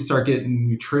 we need to start getting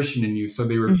nutrition in you. So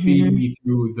they were feeding me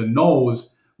through the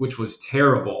nose, which was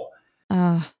terrible.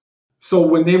 So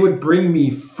when they would bring me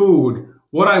food,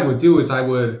 what I would do is I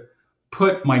would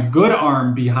put my good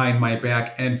arm behind my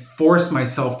back and force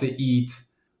myself to eat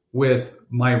with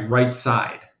my right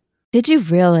side. Did you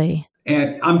really?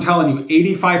 And I'm telling you,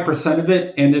 85% of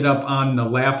it ended up on the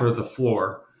lap or the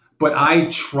floor. But I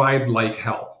tried like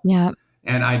hell. Yeah.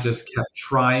 And I just kept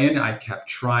trying. I kept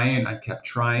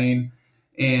trying.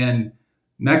 And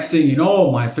next thing you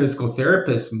know, my physical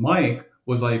therapist, Mike,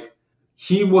 was like,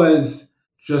 he was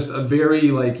just a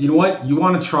very like, you know what? You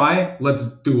want to try? Let's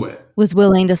do it. Was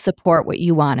willing to support what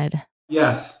you wanted.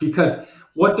 Yes, because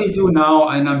what they do now,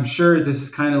 and I'm sure this is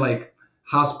kind of like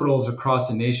hospitals across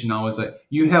the nation now, is like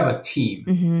you have a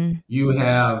team. You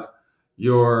have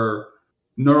your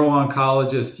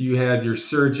neuro-oncologist, you have your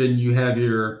surgeon, you have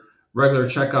your regular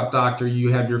checkup doctor,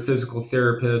 you have your physical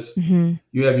therapist,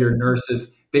 you have your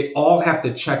nurses. They all have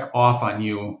to check off on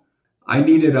you. I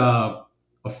needed a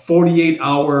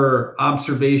 48-hour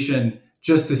observation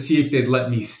just to see if they'd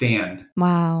let me stand.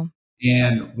 Wow.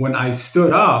 And when I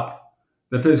stood up,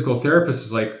 the physical therapist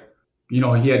was like, he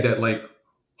had that like,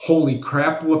 holy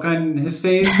crap look on his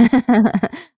face.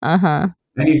 And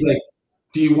he's like,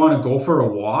 do you want to go for a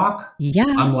walk? Yeah.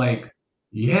 I'm like,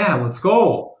 yeah, let's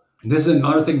go. And this is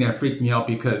another thing that freaked me out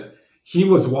because he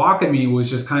was walking me, was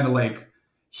just kind of like,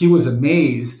 he was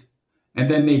amazed. And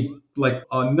then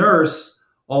a nurse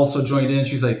also joined in.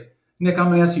 She's like, Nick, I'm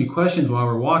going to ask you questions while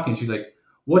we're walking. She's like,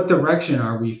 what direction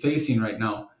are we facing right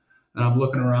now? And I'm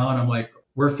looking around. I'm like,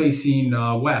 we're facing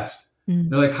west.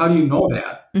 They're like, how do you know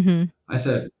that? I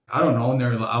said, I don't know. And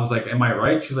I was like, am I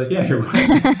right? She's like, yeah, you're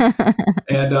right.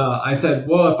 And I said,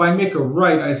 well, if I make a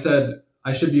right, I said,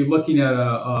 I should be looking at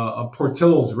a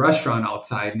Portillo's restaurant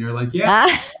outside. And they're like,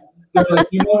 yeah. They're like,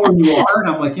 you know where you are? And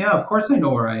I'm like, yeah, of course I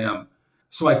know where I am.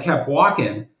 So I kept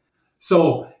walking.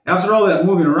 So after all that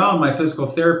moving around, my physical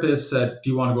therapist said, do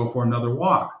you want to go for another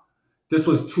walk? This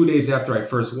was 2 days after I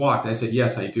first walked. I said,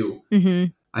 yes, I do.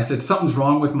 I said, something's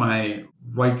wrong with my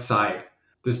right side.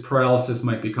 This paralysis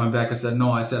might be coming back. I said,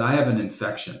 no. I said, I have an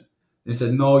infection. They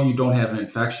said, no, you don't have an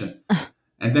infection.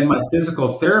 And then my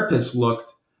physical therapist looked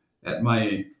at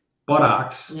my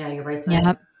buttocks. Yeah, your right side.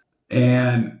 Yep.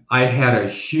 And I had a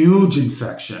huge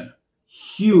infection.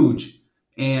 Huge.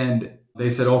 And they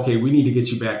said, okay, we need to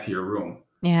get you back to your room.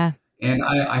 Yeah. And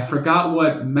I forgot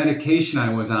what medication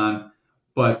I was on,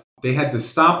 but they had to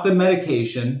stop the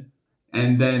medication.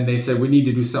 And then they said, we need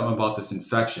to do something about this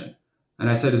infection. And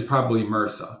I said, it's probably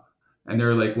MRSA. And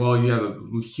they're like, well, you have a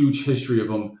huge history of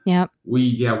them. Yep.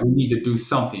 We need to do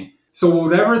something. So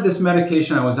whatever this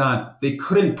medication I was on, they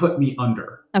couldn't put me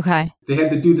under. Okay. They had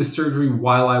to do the surgery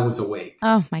while I was awake.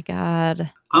 Oh my God.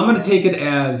 I'm going to take it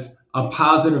as a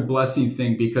positive blessing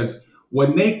thing because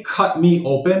when they cut me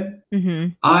open,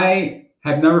 I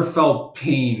have never felt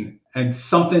pain and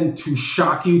something to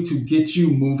shock you, to get you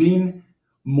moving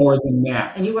more than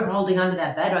that. And you were holding onto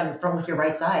that bed on your front with your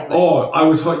right side. Right? Oh, I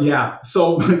was, yeah.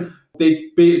 So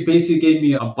they basically gave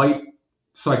me a bite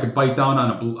so I could bite down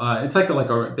on it's like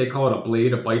a they call it a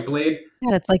blade, a bite blade.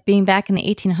 Yeah, it's like being back in the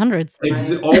 1800s.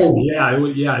 Oh,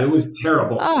 yeah. It was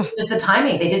terrible. Oh. Just the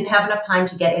timing. They didn't have enough time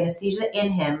to get anesthesia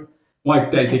in him.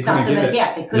 Like they couldn't get it.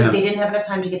 Yeah, they couldn't. Yeah. They didn't have enough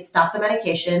time to stop the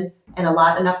medication and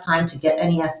enough time to get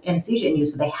any anesthesia in you.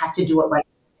 So they had to do it right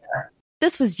there.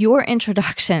 This was your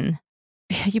introduction.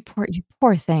 You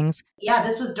poor things. Yeah,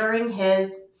 this was during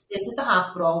his stint at the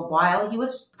hospital while he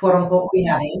was quote unquote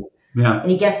rehabbing. Yeah.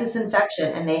 And he gets this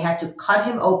infection and they had to cut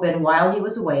him open while he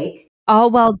was awake. All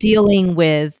while dealing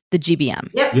with the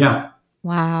GBM. Yep. Yeah.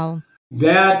 Wow.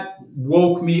 That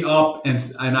woke me up and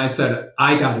I said,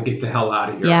 I got to get the hell out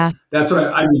of here. Yeah. That's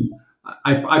what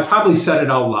I probably said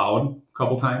it out loud a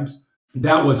couple times.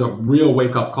 That was a real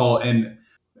wake up call. And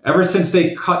ever since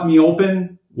they cut me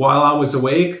open while I was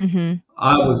awake,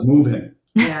 I was moving.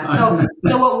 Yeah.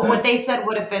 So what they said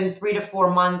would have been 3 to 4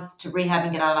 months to rehab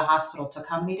and get out of the hospital took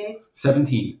how many days?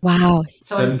 17. Wow.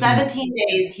 So 17. In 17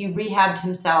 days, he rehabbed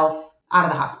himself out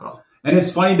of the hospital. And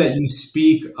it's funny that you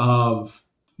speak of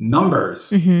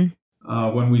numbers.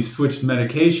 When we switched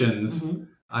medications,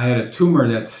 I had a tumor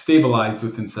that stabilized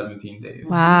within 17 days.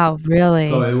 Wow, really?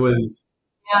 So it was...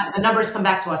 Yeah, the numbers come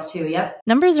back to us too, yep.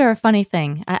 Numbers are a funny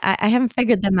thing. I haven't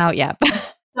figured them out yet.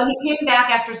 So he came back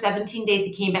after 17 days.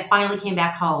 He finally came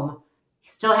back home. He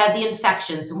still had the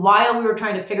infection. So while we were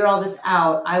trying to figure all this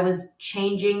out, I was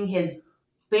changing his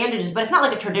bandages, but it's not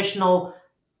like a traditional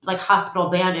like hospital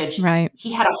bandage. Right.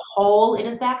 He had a hole in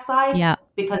his backside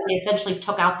because they essentially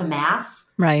took out the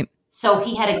mass. Right. So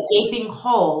he had a gaping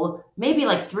hole, maybe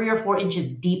like 3 or 4 inches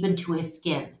deep into his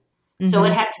skin. So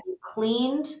it had to be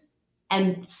cleaned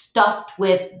and stuffed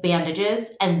with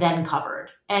bandages and then covered.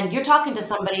 And you're talking to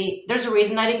somebody, there's a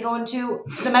reason I didn't go into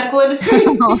the medical industry.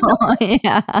 Oh,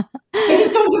 yeah. I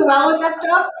just don't do well with that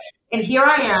stuff. And here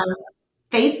I am,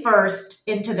 face first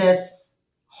into this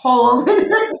hole.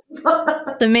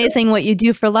 It's amazing what you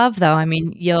do for love, though. I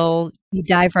mean, you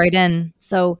dive right in.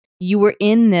 So you were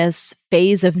in this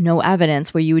phase of no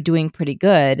evidence where you were doing pretty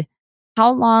good.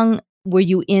 How long were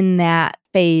you in that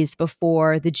phase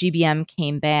before the GBM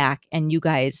came back and you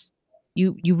guys,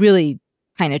 you really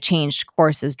kind of changed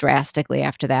courses drastically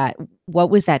after that? What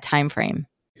was that time frame?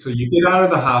 So you get out of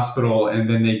the hospital and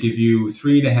then they give you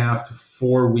 3.5 to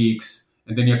 4 weeks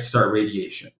and then you have to start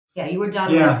radiation. Yeah, you were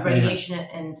done with radiation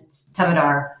and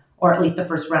Temodar, or at least the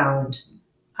first round,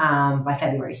 by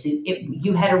February. So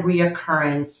you had a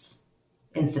reoccurrence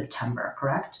in September,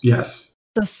 correct? Yes.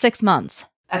 So 6 months.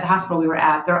 At the hospital we were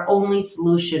at, their only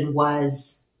solution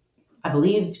was, I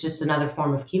believe, just another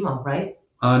form of chemo, right?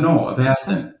 No,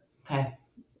 Avastin. Okay.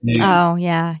 Oh,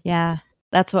 yeah.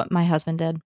 That's what my husband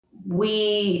did.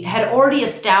 We had already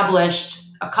established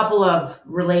a couple of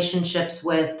relationships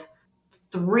with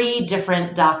 3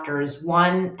 different doctors,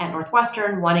 one at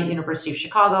Northwestern, one at University of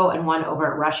Chicago, and one over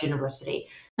at Rush University.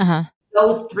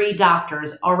 Those 3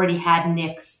 doctors already had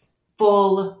Nick's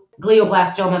full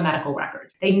glioblastoma medical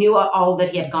records. They knew all that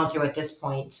he had gone through at this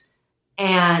point.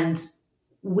 And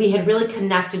we had really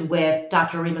connected with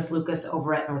Dr. Remus Lucas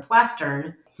over at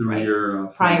Northwestern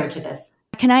prior to this.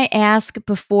 Can I ask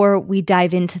before we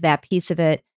dive into that piece of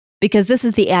it, because this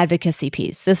is the advocacy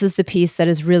piece. This is the piece that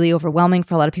is really overwhelming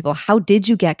for a lot of people. How did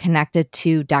you get connected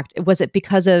to Dr.? Was it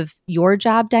because of your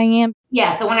job, Diane?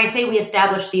 Yeah. So when I say we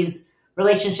established these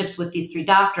relationships with these 3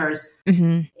 doctors,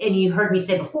 and you heard me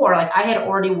say before, like I had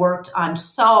already worked on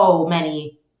so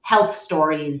many health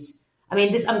stories. I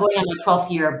mean, I'm going on my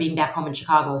 12th year of being back home in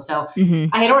Chicago. So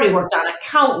I had already worked on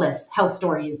countless health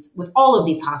stories with all of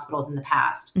these hospitals in the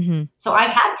past. So I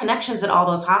had connections at all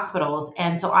those hospitals.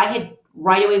 And so I had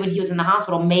right away when he was in the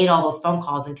hospital, made all those phone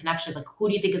calls and connections. Like, who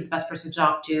do you think is the best person to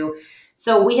talk to?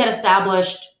 So we had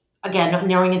established, again,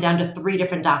 narrowing it down to 3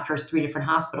 different doctors, 3 different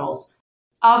hospitals.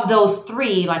 Of those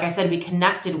 3, like I said, we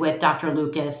connected with Dr.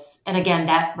 Lucas. And again,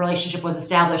 that relationship was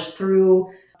established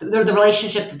through the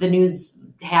relationship that the news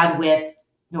had with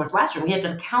Northwestern. We had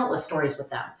done countless stories with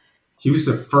them. He was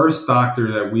the first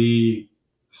doctor that we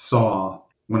saw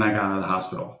when I got out of the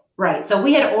hospital. Right. So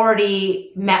we had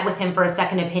already met with him for a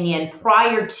second opinion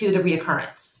prior to the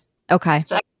reoccurrence. Okay.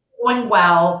 So going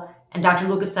well. And Dr.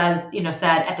 Lucas said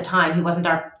at the time, he wasn't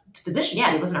our physician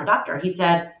yet. He wasn't our doctor. He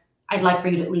said, I'd like for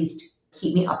you to at least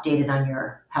keep me updated on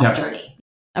your health journey.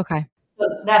 Okay.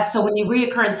 So when the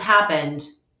reoccurrence happened,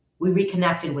 we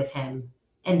reconnected with him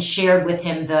and shared with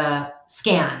him the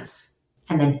scans.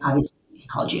 And then obviously he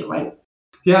called you, right?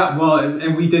 Yeah. Well,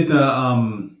 and we did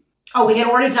the Oh, we had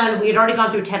already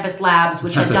gone through Tempest Labs,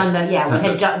 which had done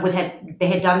they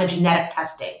had done the genetic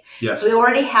testing. Yes. So we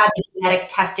already had the genetic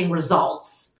testing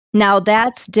results. Now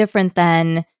that's different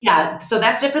than... Yeah, so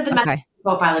that's different than methylation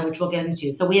profiling, which we'll get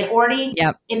into. So we had already,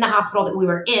 in the hospital that we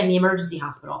were in, the emergency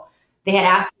hospital, they had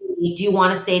asked me, do you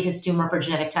want to save his tumor for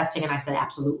genetic testing? And I said,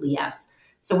 absolutely yes.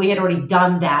 So we had already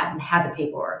done that and had the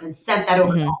paperwork and sent that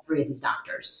over to all three of these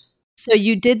doctors. So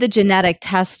you did the genetic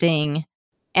testing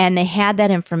and they had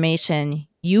that information.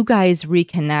 You guys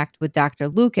reconnect with Dr.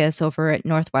 Lucas over at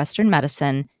Northwestern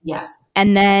Medicine. Yes.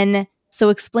 And then, so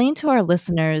explain to our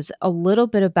listeners a little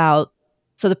bit about,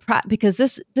 because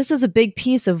this is a big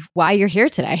piece of why you're here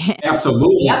today.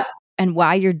 Absolutely. Yep. And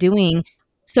why you're doing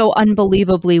so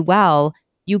unbelievably well.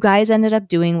 You guys ended up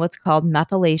doing what's called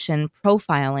methylation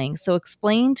profiling. So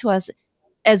explain to us,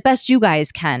 as best you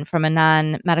guys can from a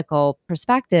non-medical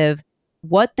perspective,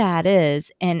 what that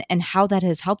is and how that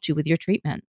has helped you with your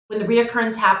treatment. When the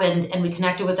reoccurrence happened and we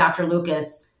connected with Dr.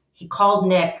 Lucas, he called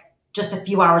Nick just a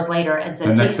few hours later and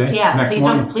said,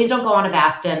 please don't go on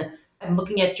Avastin. I'm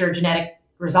looking at your genetic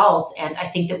results and I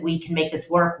think that we can make this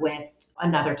work with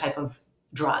another type of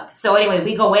drug. So anyway,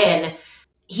 we go in.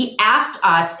 He asked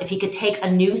us if he could take a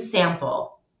new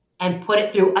sample and put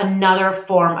it through another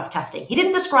form of testing. He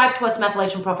didn't describe to us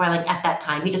methylation profiling at that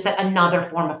time. He just said another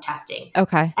form of testing.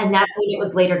 Okay. And that's when it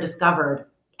was later discovered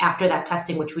after that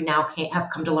testing, which we now have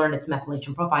come to learn it's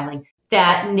methylation profiling,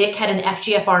 that Nick had an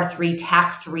FGFR3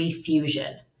 TAC3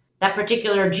 fusion. That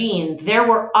particular gene, there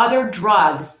were other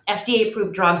drugs,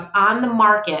 FDA-approved drugs on the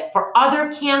market for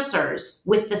other cancers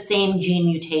with the same gene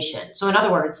mutation. So in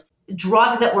other words,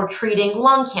 drugs that were treating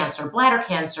lung cancer, bladder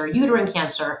cancer, uterine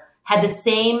cancer, had the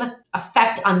same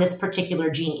effect on this particular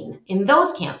gene in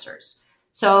those cancers.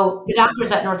 So the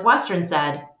doctors at Northwestern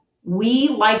said, we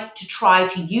like to try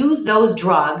to use those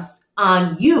drugs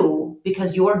on you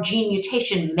because your gene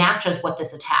mutation matches what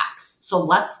this attacks. So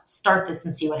let's start this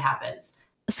and see what happens.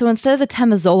 So instead of the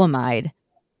temozolomide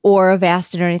or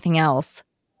Avastin or anything else,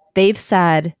 they've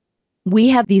said, we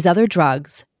have these other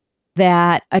drugs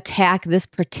that attack this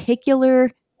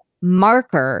particular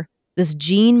marker, this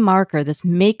gene marker, this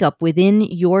makeup within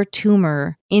your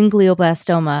tumor in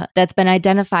glioblastoma that's been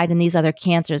identified in these other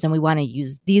cancers, and we want to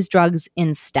use these drugs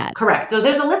instead. Correct. So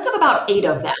there's a list of about 8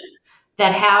 of them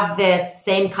that have this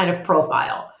same kind of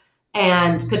profile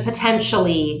and could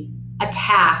potentially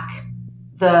attack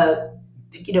the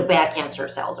bad cancer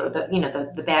cells or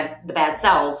the bad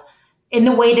cells in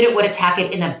the way that it would attack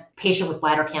it in a patient with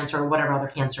bladder cancer or whatever other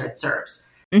cancer it serves.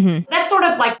 Mm-hmm. That's sort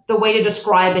of like the way to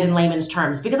describe it in layman's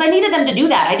terms, because I needed them to do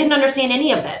that. I didn't understand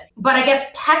any of this. But I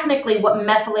guess technically what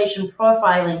methylation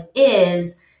profiling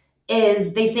is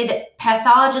they say that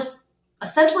pathologists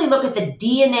essentially look at the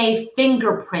DNA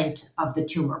fingerprint of the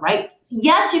tumor, right?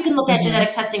 Yes, you can look at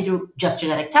genetic testing through just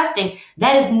genetic testing.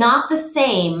 That is not the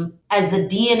same as the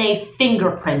DNA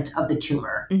fingerprint of the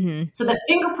tumor. Mm-hmm. So the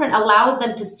fingerprint allows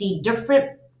them to see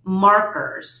different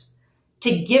markers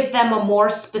to give them a more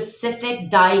specific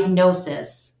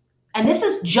diagnosis. And this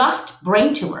is just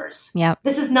brain tumors. Yep.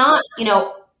 This is not,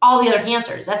 all the other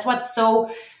cancers. That's what's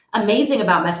so amazing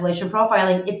about methylation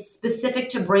profiling. It's specific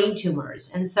to brain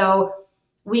tumors. And so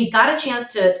we got a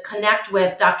chance to connect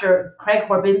with Dr. Craig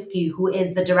Horbinski, who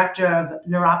is the director of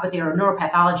neuropathy or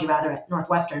neuropathology rather at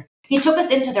Northwestern. He took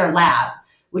us into their lab,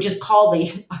 which is call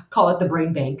it the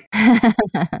brain bank.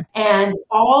 And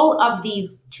all of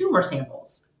these tumor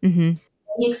samples. Mm-hmm.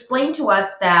 He explained to us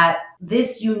that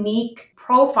this unique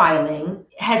profiling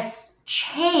has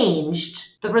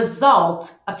changed the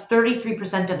result of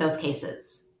 33% of those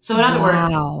cases. So in other words,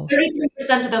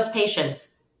 33% of those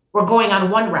patients were going on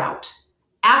one route.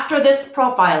 After this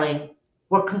profiling,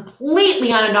 we're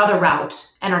completely on another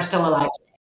route and are still alive today.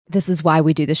 This is why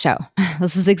we do the show.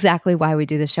 This is exactly why we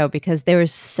do the show, because there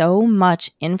is so much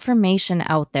information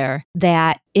out there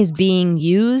that is being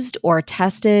used or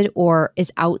tested or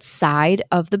is outside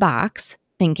of the box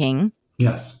thinking.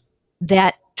 Yes.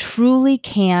 That truly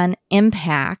can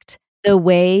impact the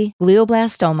way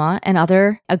glioblastoma and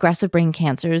other aggressive brain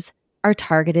cancers are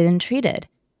targeted and treated.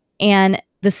 And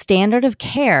the standard of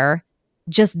care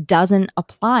just doesn't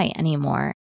apply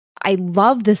anymore. I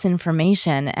love this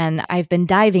information, and I've been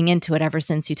diving into it ever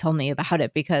since you told me about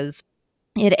it, because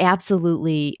it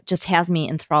absolutely just has me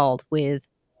enthralled with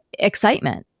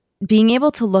excitement. Being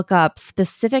able to look up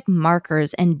specific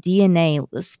markers and DNA,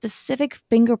 specific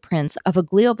fingerprints of a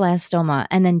glioblastoma,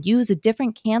 and then use a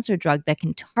different cancer drug that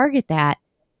can target that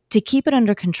to keep it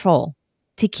under control,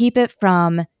 to keep it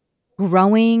from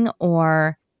growing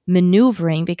or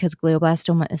maneuvering, because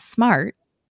glioblastoma is smart.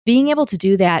 Being able to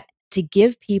do that to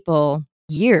give people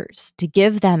years to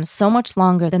give them so much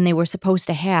longer than they were supposed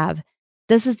to have.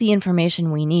 This is the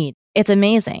information we need. It's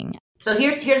amazing. So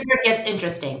here's where it gets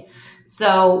interesting.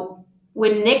 So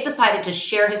when Nick decided to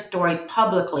share his story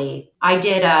publicly, I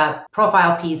did a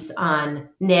profile piece on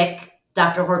Nick,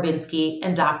 Dr. Horbinski,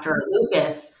 and Dr.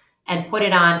 Lucas, and put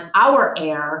it on our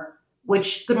air,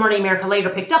 which Good Morning America later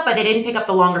picked up, but they didn't pick up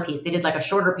the longer piece. They did like a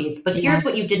shorter piece. But here's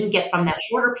what you didn't get from that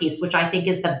shorter piece, which I think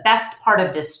is the best part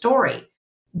of this story.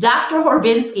 Dr.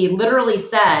 Horbinski literally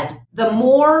said, the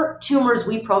more tumors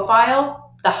we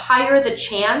profile, the higher the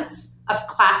chance of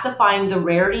classifying the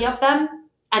rarity of them,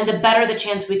 and the better the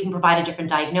chance we can provide a different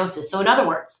diagnosis. So in other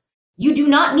words, you do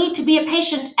not need to be a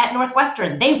patient at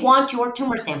Northwestern. They want your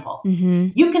tumor sample. Mm-hmm.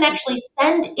 You can actually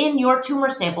send in your tumor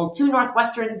sample to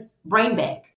Northwestern's brain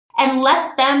bank and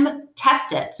let them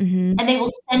test it, and they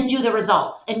will send you the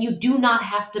results. And you do not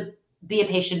have to be a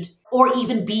patient or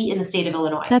even be in the state of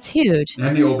Illinois. That's huge.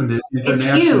 And they opened it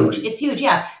internationally. It's huge.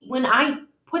 Yeah. When I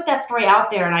put that story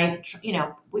out there and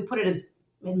we put it as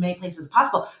in many places as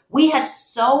possible, we had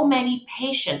so many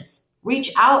patients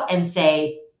reach out and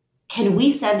say, can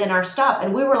we send in our stuff?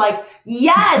 And we were like,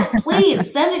 yes,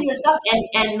 please send in your stuff.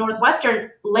 And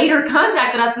Northwestern later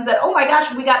contacted us and said, oh my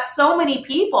gosh, we got so many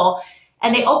people.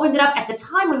 And they opened it up. At the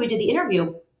time when we did the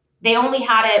interview, they only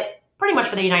had it pretty much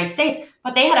for the United States,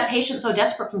 but they had a patient so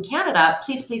desperate from Canada,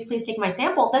 please, please, please take my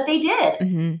sample, that they did.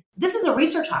 Mm-hmm. This is a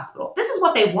research hospital. This is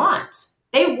what they want.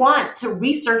 They want to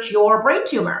research your brain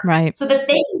tumor, right, so that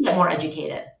they can get more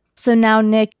educated. So now,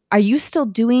 Nick, are you still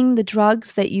doing the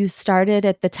drugs that you started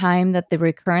at the time that the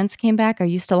recurrence came back? Are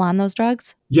you still on those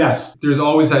drugs? Yes. There's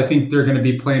always, I think they're going to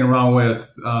be playing around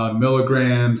with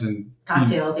milligrams and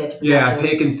cocktails.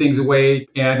 Taking things away,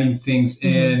 adding things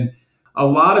in. A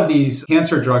lot of these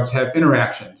cancer drugs have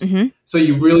interactions. So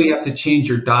you really have to change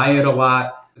your diet a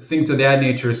lot, things of that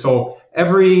nature. So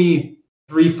every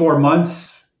 3-4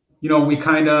 months, we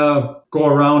kind of go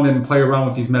around and play around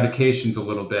with these medications a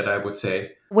little bit, I would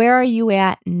say. Where are you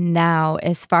at now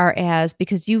as far as,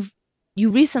 because you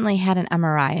recently had an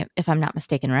MRI, if I'm not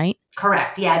mistaken, right?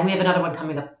 Correct. Yeah. And we have another one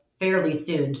coming up fairly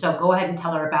soon. So go ahead and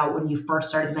tell her about when you first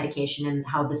started the medication and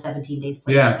how the 17 days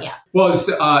played out. Yeah. Well,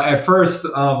 at first,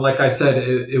 like I said,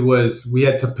 it was, we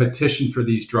had to petition for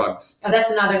these drugs. Oh, that's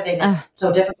another thing that's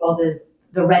so difficult, is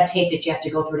the red tape that you have to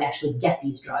go through to actually get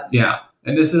these drugs. Yeah.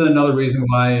 And this is another reason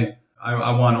why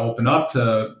I want to open up,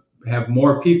 to have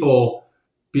more people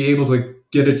be able to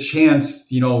get a chance.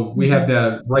 We have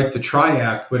the Right to Try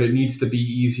Act, but it needs to be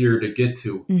easier to get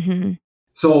to.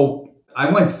 So I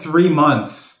went 3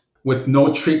 months with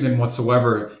no treatment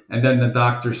whatsoever. And then the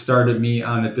doctor started me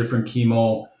on a different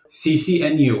chemo,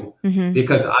 CCNU,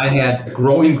 because I had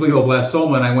growing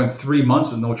glioblastoma and I went 3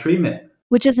 months with no treatment.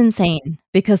 Which is insane,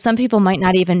 because some people might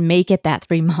not even make it that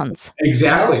 3 months.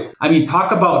 Exactly. I mean,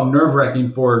 talk about nerve-wracking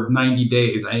for 90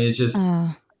 days. I mean, it's just,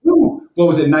 what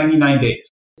was it, 99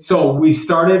 days. So we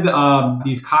started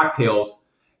these cocktails,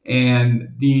 and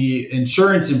the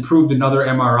insurance improved another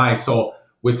MRI. So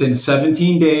within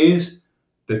 17 days,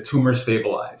 the tumor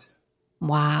stabilized.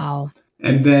 Wow.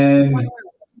 And then...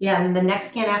 Yeah, and the next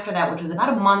scan after that, which was about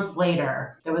a month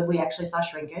later, we actually saw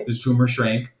shrinkage. The tumor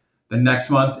shrank. The next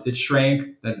month, it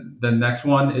shrank. The next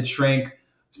one, it shrank.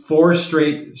 4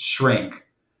 straight shrank.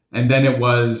 And then it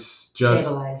was just...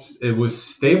 stabilized. It was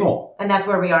stable. And that's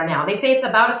where we are now. They say it's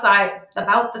about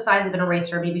the size of an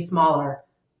eraser, maybe smaller,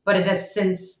 but it has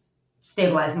since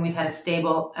stabilized, and we've had a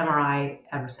stable MRI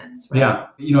ever since. Right?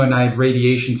 Yeah. And I have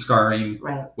radiation scarring,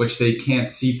 right, which they can't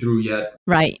see through yet.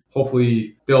 Right.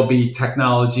 Hopefully there'll be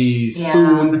technology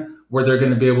soon where they're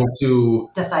going to be able to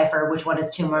decipher which one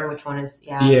is tumor and which one is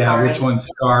scarring. Which one's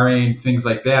scarring, things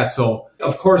like that. So,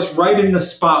 of course, right in the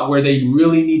spot where they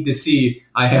really need to see,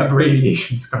 I have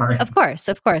radiation scarring. Of course,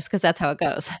 because that's how it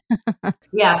goes.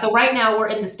 Yeah. So right now we're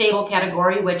in the stable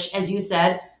category, which, as you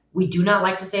said, we do not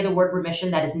like to say the word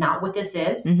remission. That is not what this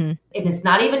is. And it's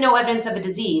not even no evidence of a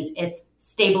disease. It's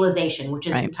stabilization, which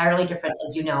is entirely different.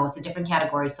 As you know, it's a different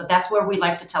category. So that's where we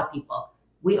like to tell people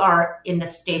we are in the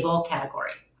stable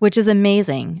category. Which is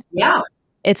amazing. Yeah.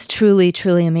 It's truly,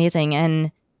 truly amazing.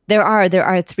 And there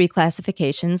are 3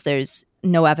 classifications. There's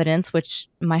no evidence, which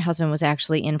my husband was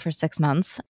actually in for 6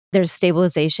 months. There's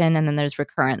stabilization, and then there's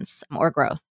recurrence or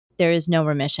growth. There is no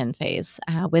remission phase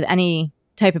with any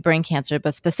type of brain cancer,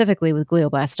 but specifically with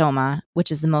glioblastoma,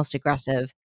 which is the most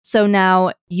aggressive. So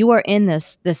now you are in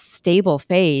this stable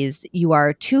phase. You are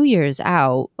over 2 years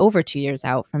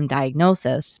out from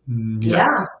diagnosis. Yes.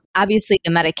 Yeah. Obviously,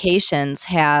 the medications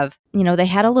have, they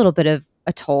had a little bit of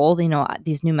a toll.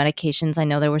 These new medications, I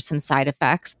know there were some side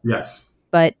effects. Yes.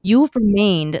 But you've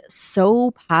remained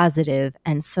so positive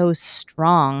and so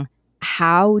strong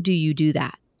How do you do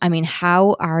that? I mean,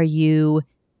 how are you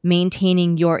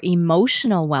maintaining your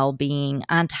emotional well-being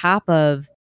on top of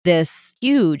this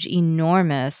huge,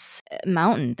 enormous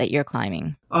mountain that you're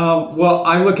climbing? Well,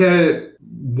 I look at it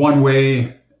one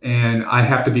way, and I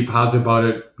have to be positive about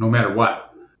it no matter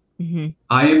what. Mm-hmm.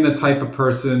 I am the type of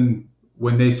person,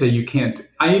 when they say you can't,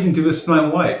 I even do this to my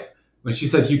wife. When she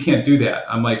says you can't do that,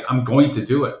 I'm like, I'm going to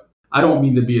do it. I don't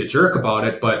mean to be a jerk about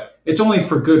it, but it's only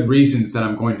for good reasons that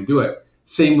I'm going to do it.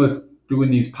 Same with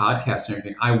doing these podcasts and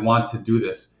everything. I want to do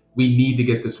this. We need to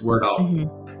get this word out.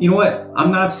 Mm-hmm. You know what?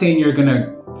 I'm not saying you're going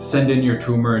to send in your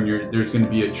tumor and there's going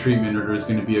to be a treatment or there's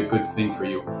going to be a good thing for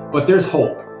you. But there's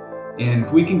hope. And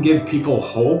if we can give people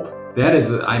hope, that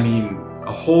is,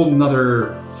 a whole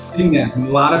nother thing that a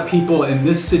lot of people in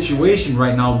this situation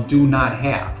right now do not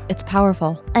have. It's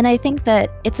powerful. And I think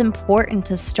that it's important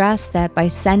to stress that by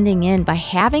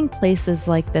having places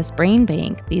like this brain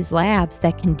bank, these labs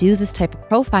that can do this type of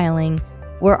profiling,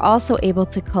 we're also able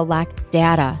to collect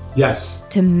data. Yes.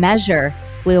 To measure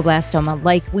glioblastoma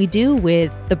like we do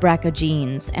with the BRCA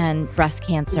genes and breast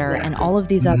cancer and all of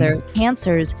these other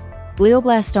cancers.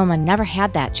 Glioblastoma never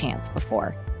had that chance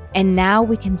before. And now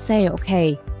we can say,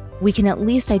 okay, we can at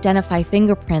least identify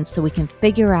fingerprints so we can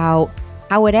figure out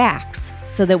how it acts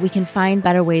so that we can find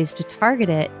better ways to target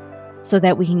it so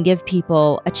that we can give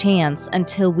people a chance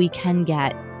until we can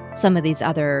get some of these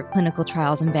other clinical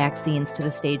trials and vaccines to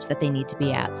the stage that they need to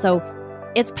be at. So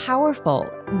it's powerful.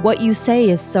 What you say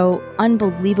is so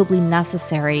unbelievably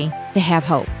necessary to have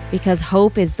hope, because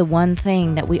hope is the one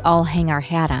thing that we all hang our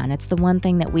hat on. It's the one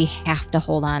thing that we have to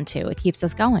hold on to. It keeps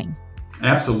us going.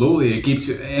 Absolutely. It keeps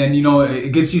you, and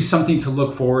it gives you something to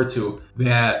look forward to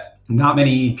that not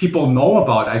many people know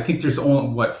about. I think there's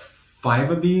only,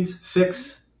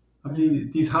 6 of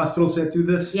these hospitals that do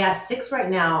this? Yeah, 6 right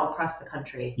now across the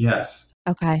country. Yes.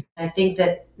 Okay. I think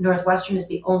that Northwestern is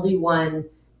the only one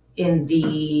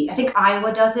I think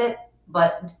Iowa does it,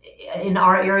 but in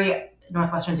our area,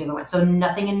 Northwestern's the only one. So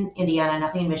nothing in Indiana,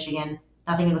 nothing in Michigan,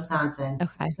 nothing in Wisconsin.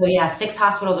 Okay. So yeah, 6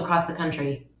 hospitals across the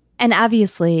country. And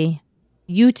obviously,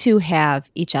 you two have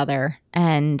each other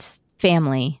and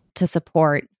family to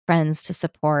support, friends to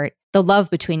support. The love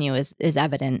between you is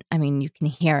evident. I mean, you can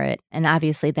hear it. And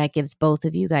obviously that gives both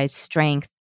of you guys strength.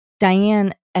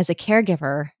 Diane, as a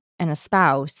caregiver and a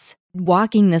spouse,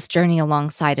 walking this journey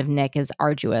alongside of Nick is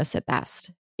arduous at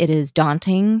best. It is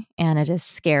daunting and it is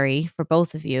scary for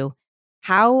both of you.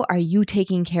 How are you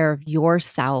taking care of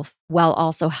yourself while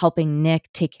also helping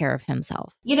Nick take care of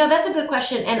himself? That's a good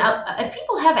question. And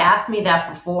people have asked me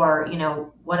that before,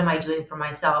 what am I doing for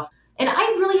myself? And I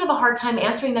really have a hard time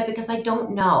answering that because I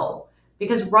don't know.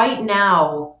 Because right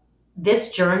now,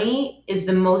 this journey is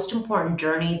the most important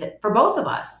journey that for both of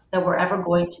us that we're ever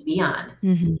going to be on.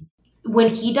 Mm-hmm. When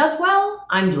he does well,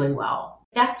 I'm doing well.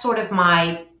 That's sort of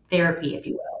my therapy, if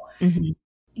you will. Mm-hmm.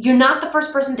 You're not the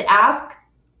first person to ask,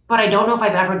 but I don't know if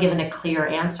I've ever given a clear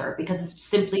answer because it's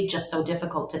simply just so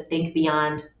difficult to think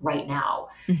beyond right now.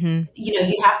 Mm-hmm.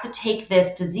 You have to take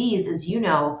this disease, as you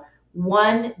know,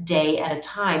 one day at a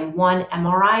time, one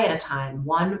MRI at a time,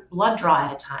 one blood draw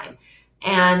at a time.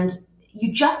 And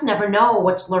you just never know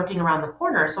what's lurking around the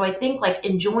corner. So I think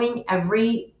enjoying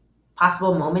every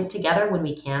possible moment together when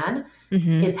we can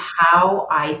is how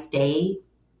I stay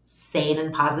sane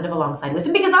and positive alongside with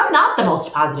him, because I'm not the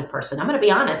most positive person. I'm going to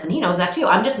be honest. And he knows that too.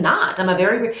 I'm just not. I'm a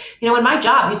very, in my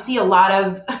job, you see a lot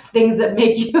of things that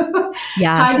make you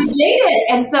kind of jaded.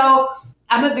 And so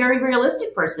I'm a very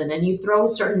realistic person, and you throw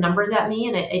certain numbers at me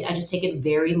and I just take it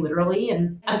very literally.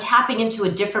 And I'm tapping into a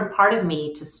different part of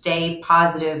me to stay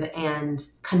positive and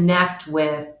connect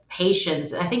with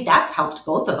patients. And I think that's helped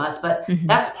both of us, but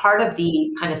that's part of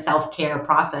the kind of self-care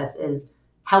process, is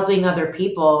helping other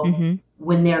people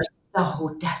when they're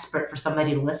so desperate for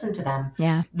somebody to listen to them.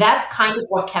 Yeah. That's kind of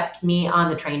what kept me on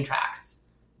the train tracks,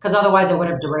 because otherwise I would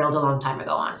have derailed a long time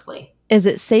ago, honestly. Is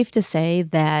it safe to say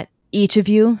that each of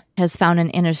you has found an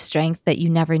inner strength that you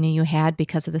never knew you had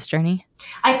because of this journey?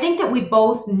 I think that we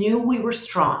both knew we were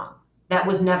strong. That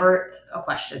was never a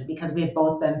question, because we had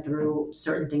both been through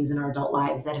certain things in our adult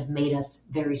lives that have made us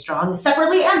very strong,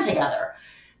 separately and together.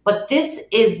 But this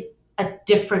is a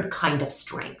different kind of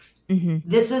strength.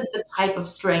 This is the type of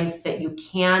strength that you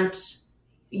can't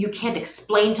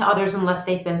explain to others unless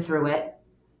they've been through it.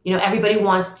 Everybody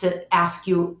wants to ask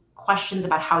you questions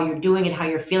about how you're doing and how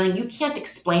you're feeling. You can't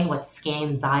explain what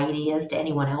anxiety is to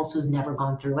anyone else who's never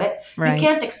gone through it. Right. You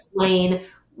can't explain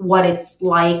what it's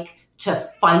like to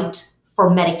fight for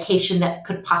medication that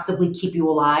could possibly keep you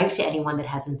alive to anyone that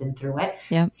hasn't been through it.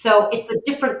 Yeah. So it's a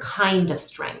different kind of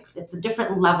strength. It's a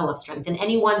different level of strength. And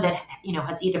anyone that,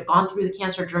 has either gone through the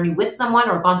cancer journey with someone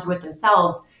or gone through it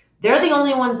themselves, they're the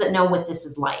only ones that know what this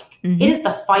is like. Mm-hmm. It is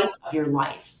the fight of your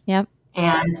life. Yep.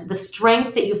 And the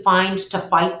strength that you find to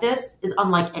fight this is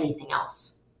unlike anything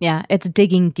else. Yeah, it's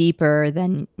digging deeper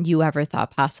than you ever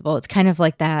thought possible. It's kind of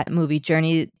like that movie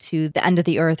Journey to the End of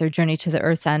the Earth or Journey to the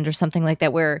Earth's End or something like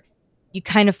that, where you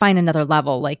kind of find another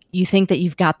level. Like you think that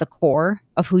you've got the core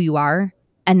of who you are,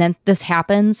 and then this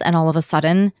happens, and all of a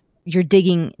sudden you're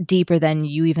digging deeper than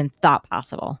you even thought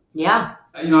possible. Yeah.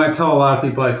 I tell a lot of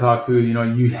people I talk to,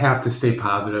 you have to stay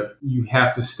positive. You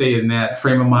have to stay in that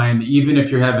frame of mind. Even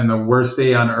if you're having the worst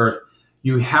day on earth,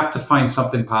 you have to find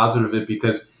something positive in it,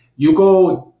 because you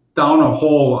go down a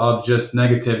hole of just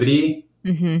negativity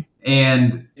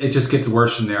and it just gets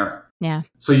worse from there. Yeah.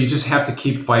 So you just have to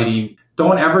keep fighting.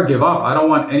 Don't ever give up. I don't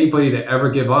want anybody to ever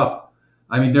give up.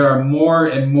 I mean, there are more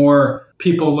and more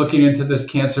people looking into this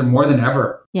cancer more than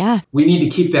ever. Yeah. We need to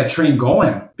keep that train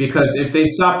going, because if they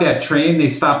stop that train, they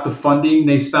stop the funding,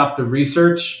 they stop the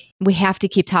research. We have to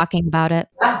keep talking about it.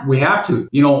 We have to,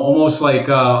 almost like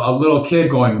a little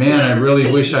kid going, man, I really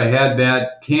wish I had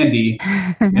that candy,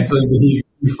 until you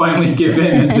finally give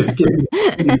in and just give me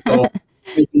the candy, so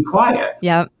be quiet.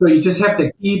 Yeah. So you just have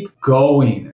to keep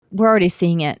going. We're already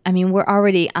seeing it. I mean, we're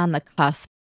already on the cusp.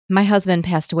 My husband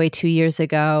passed away 2 years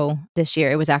ago this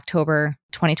year. It was October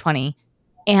 2020.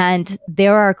 And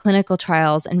there are clinical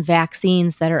trials and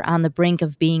vaccines that are on the brink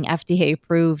of being FDA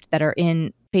approved, that are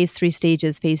in phase 3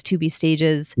 stages, phase 2B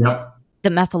stages. Yep. The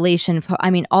methylation,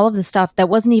 all of the stuff that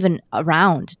wasn't even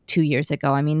around 2 years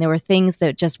ago. I mean, there were things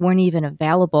that just weren't even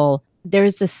available.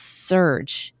 There's this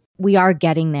surge. We are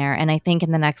getting there. And I think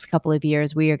in the next couple of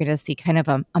years, we are going to see kind of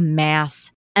a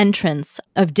mass entrance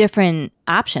of different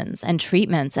options and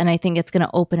treatments. And I think it's going to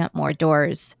open up more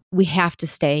doors. We have to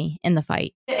stay in the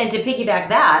fight. And to piggyback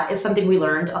that is something we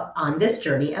learned on this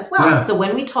journey as well. Yeah. So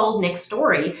when we told Nick's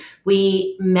story,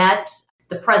 we met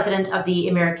the president of the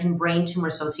American Brain Tumor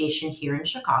Association here in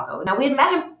Chicago. Now, we had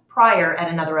met him prior at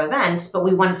another event, but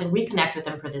we wanted to reconnect with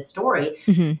him for this story.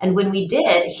 Mm-hmm. And when we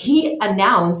did, he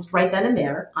announced right then and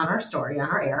there on our story, on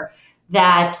our air,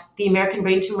 that the American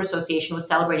Brain Tumor Association was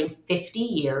celebrating 50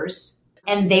 years,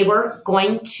 and they were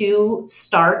going to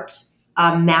start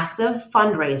a massive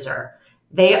fundraiser.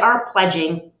 They are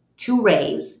pledging to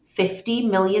raise $50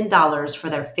 million for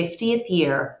their 50th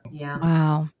year. Yeah.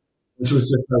 Wow. Which was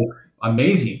just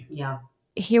amazing. Yeah.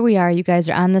 Here we are. You guys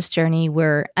are on this journey.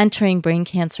 We're entering Brain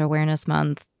Cancer Awareness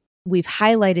Month. We've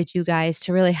highlighted you guys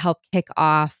to really help kick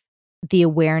off the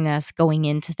awareness going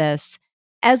into this.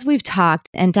 As we've talked,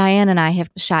 and Diane and I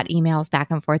have shot emails back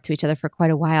and forth to each other for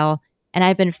quite a while, and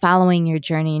I've been following your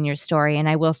journey and your story, and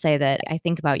I will say that I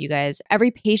think about you guys. Every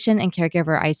patient and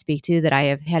caregiver I speak to that I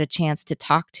have had a chance to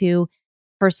talk to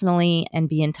personally and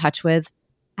be in touch with,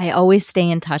 I always stay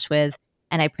in touch with,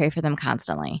 and I pray for them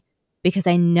constantly, because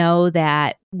I know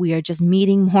that we are just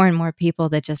meeting more and more people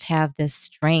that just have this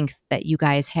strength that you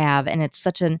guys have, and it's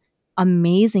such an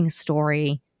amazing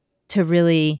story to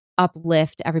really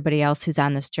uplift everybody else who's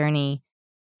on this journey.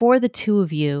 For the two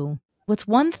of you, what's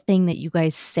one thing that you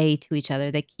guys say to each other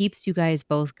that keeps you guys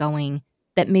both going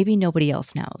that maybe nobody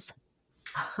else knows?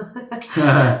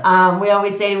 We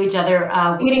always say to each other,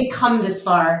 we didn't come this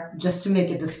far just to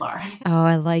make it this far. Oh,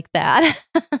 I like that.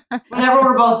 Whenever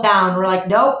we're both down, we're like,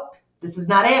 nope, this is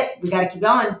not it. We got to keep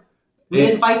going. We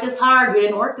didn't fight this hard. We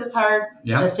didn't work this hard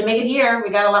just to make it here.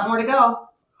 We got a lot more to go.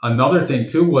 Another thing,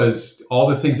 too, was all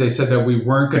the things they said that we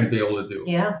weren't going to be able to do.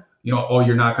 Yeah.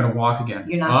 You're not going to walk again.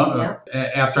 You're not.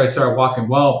 After I started walking,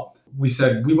 we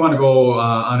said, we want to go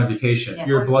on a vacation. Yeah.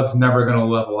 Your blood's never going to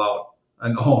level out.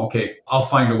 And, okay, I'll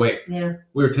find a way. Yeah.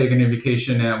 We were taking a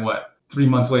vacation at 3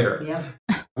 months later. Yeah.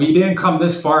 We didn't come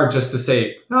this far just to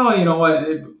say, no, you know what?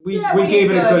 We gave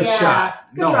it a good shot.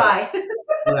 Good try.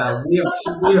 Yeah,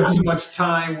 we have too much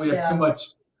time. We have too much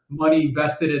money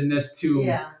invested in this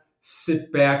to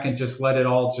sit back and just let it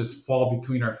all just fall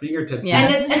between our fingertips. Yeah.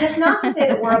 And it's not to say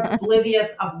that we're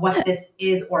oblivious of what this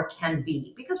is or can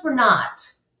be, because we're not.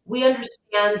 We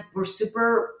understand, we're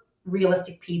super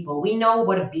realistic people. We know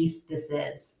what a beast this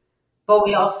is, but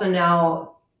we also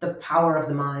know the power of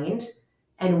the mind,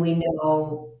 and we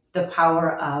know the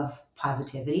power of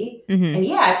positivity. Mm-hmm. And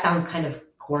it sounds kind of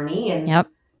corny, and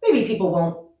maybe people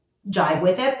won't jive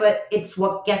with it, but it's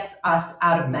what gets us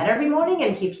out of bed every morning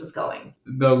and keeps us going.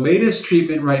 The latest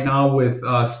treatment right now with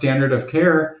standard of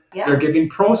care, they're giving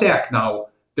Prozac now.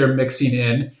 They're mixing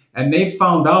in, and they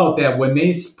found out that when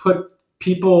they put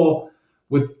people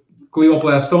with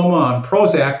glioblastoma on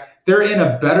Prozac, they're in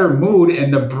a better mood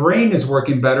and the brain is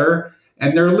working better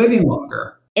and they're living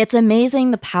longer. It's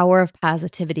amazing the power of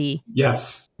positivity.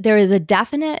 Yes. There is a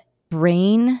definite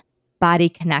brain-body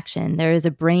connection. There is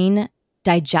a brain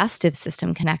digestive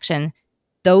system connection.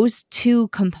 Those two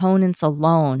components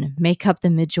alone make up the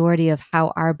majority of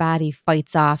how our body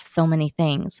fights off so many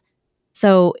things.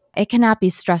 So it cannot be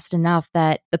stressed enough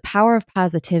that the power of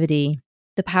positivity,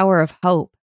 the power of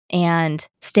hope, and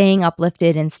staying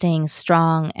uplifted and staying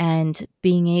strong and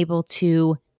being able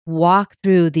to walk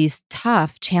through these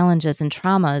tough challenges and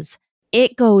traumas,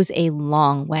 it goes a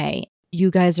long way. You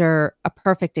guys are a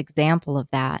perfect example of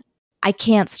that. I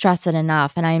can't stress it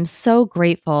enough. And I am so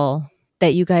grateful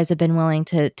that you guys have been willing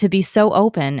to be so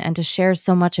open and to share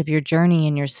so much of your journey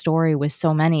and your story with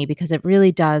so many, because it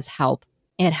really does help.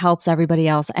 It helps everybody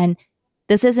else. And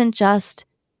this isn't just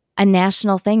a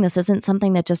national thing. This isn't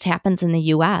something that just happens in the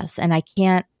US. And I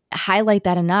can't highlight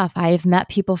that enough. I've met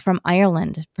people from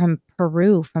Ireland, from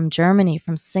Peru, from Germany,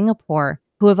 from Singapore,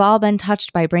 who have all been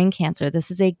touched by brain cancer. This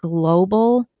is a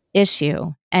global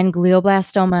issue. And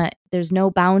glioblastoma, there's no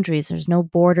boundaries, there's no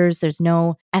borders, there's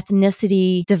no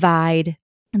ethnicity divide.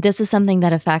 This is something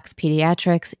that affects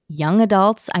pediatrics, young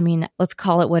adults. I mean, let's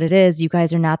call it what it is. You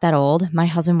guys are not that old. My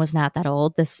husband was not that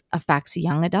old. This affects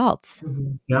young adults.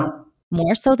 Mm-hmm. Yeah.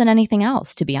 More so than anything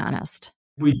else, to be honest.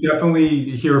 We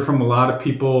definitely hear from a lot of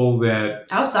people that...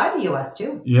 outside the U.S.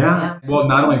 too. Yeah. Well,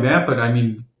 not only that, but I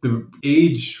mean, the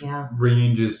age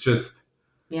range is just...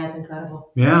 yeah, it's incredible.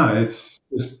 Yeah, it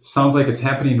sounds like it's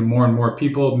happening to more and more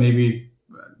people. Maybe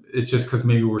it's just because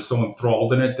maybe we're so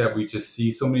enthralled in it that we just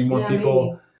see so many more people.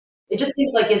 Maybe. It just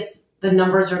seems like the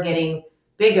numbers are getting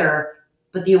bigger,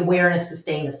 but the awareness is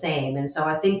staying the same. And so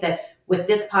I think that with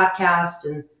this podcast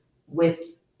and with,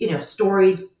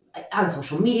 stories on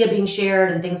social media being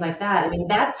shared and things like that, I mean,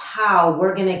 that's how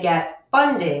we're going to get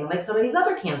funding like some of these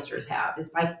other cancers have, is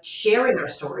by sharing our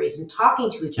stories and talking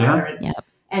to each other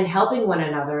and helping one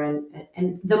another.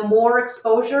 And the more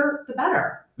exposure, the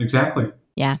better. Exactly.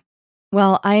 Yeah.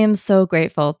 Well, I am so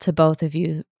grateful to both of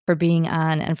you for being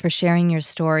on and for sharing your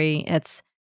story. It's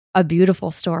a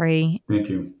beautiful story. Thank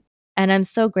you. And I'm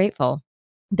so grateful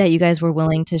that you guys were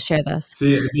willing to share this.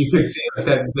 See, if you could see us,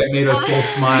 that made us both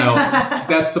smile.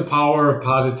 That's the power of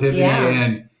positivity. Yeah.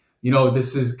 And,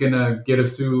 this is going to get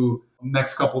us through the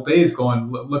next couple of days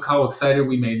going, look how excited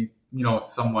we made,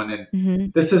 someone.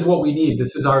 And this is what we need.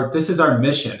 This is our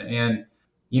mission. And,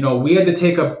 we had to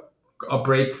take a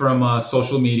break from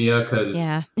social media because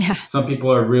some people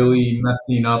are really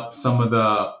messing up some of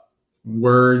the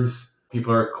words.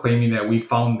 People are claiming that we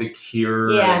found the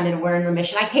cure. Yeah, and then we're in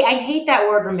remission. I hate that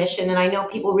word remission, and I know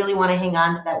people really want to hang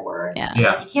on to that word.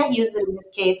 Yeah. You can't use it in this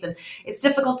case, and it's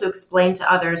difficult to explain to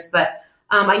others. But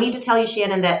I need to tell you,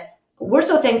 Shannon, that we're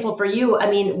so thankful for you. I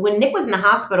mean, when Nick was in the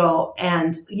hospital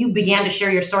and you began to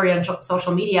share your story on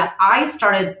social media, I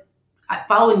started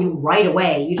following you right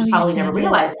away. You just probably never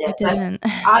realized it.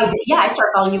 I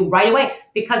started following you right away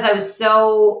because I was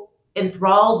so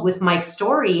enthralled with Mike's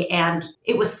story, and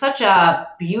it was such a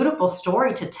beautiful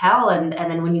story to tell. And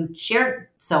then when you shared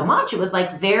so much, it was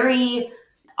like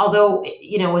although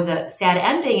it was a sad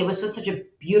ending, it was just such a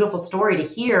beautiful story to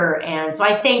hear. And so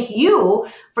I thank you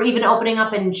for even opening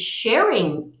up and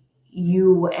sharing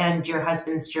you and your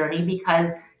husband's journey,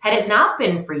 because had it not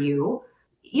been for you,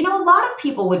 a lot of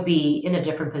people would be in a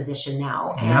different position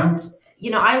now. Yeah.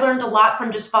 And I learned a lot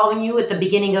from just following you at the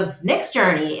beginning of Nick's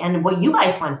journey and what you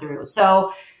guys went through.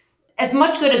 So as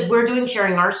much good as we're doing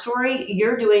sharing our story,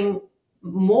 you're doing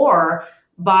more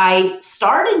by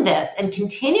starting this and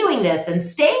continuing this and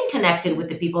staying connected with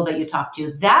the people that you talk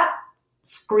to. That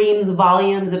screams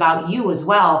volumes about you as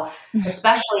well,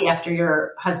 especially after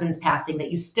your husband's passing,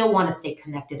 that you still want to stay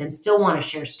connected and still want to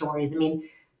share stories. I mean,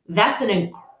 that's an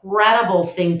incredible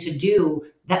thing to do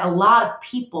that a lot of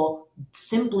people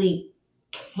simply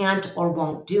can't or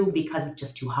won't do because it's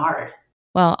just too hard.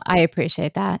 Well, I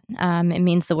appreciate that. It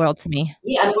means the world to me.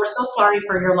 Yeah, and we're so sorry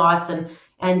for your loss,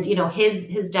 and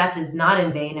his death is not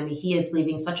in vain. I mean, he is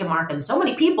leaving such a mark on so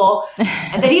many people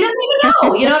and that he doesn't even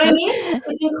know. You know what I mean?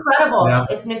 It's incredible. Yeah.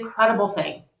 It's an incredible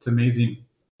thing. It's amazing.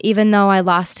 Even though I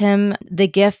lost him, the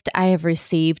gift I have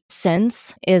received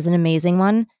since is an amazing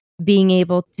one. Being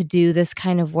able to do this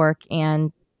kind of work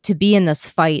and to be in this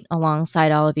fight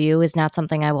alongside all of you is not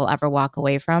something I will ever walk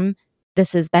away from.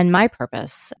 This has been my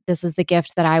purpose. This is the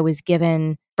gift that I was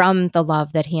given from the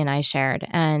love that he and I shared.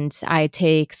 And I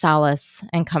take solace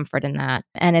and comfort in that.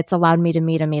 And it's allowed me to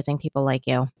meet amazing people like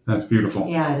you. That's beautiful.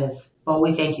 Yeah, it is. Well,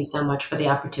 we thank you so much for the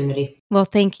opportunity. Well,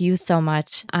 thank you so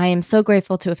much. I am so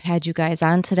grateful to have had you guys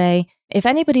on today. If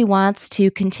anybody wants to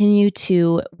continue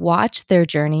to watch their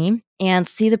journey and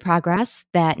see the progress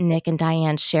that Nick and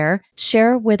Diane share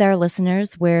with our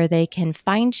listeners where they can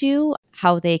find you,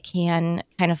 how they can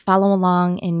kind of follow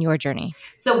along in your journey.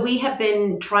 So we have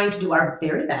been trying to do our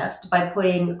very best by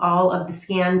putting all of the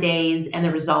scan days and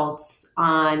the results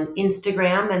on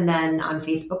Instagram and then on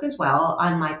Facebook as well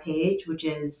on my page, which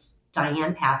is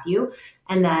Diane Pathieu.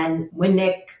 And then when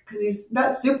Nick, because he's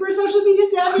not super social media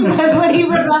savvy, but when he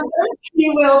remembers, he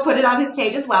will put it on his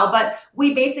page as well. But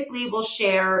we basically will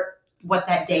share what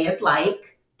that day is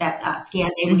like, that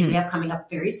scan day, which we have coming up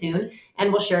very soon,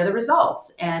 and we'll share the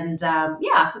results. And so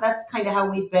that's kind of how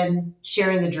we've been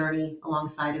sharing the journey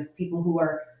alongside of people who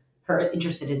are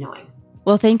interested in knowing.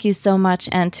 Well, thank you so much.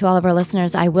 And to all of our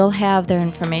listeners, I will have their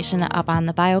information up on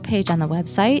the bio page on the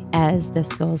website as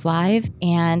this goes live.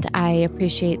 And I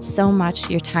appreciate so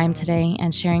much your time today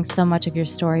and sharing so much of your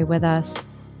story with us.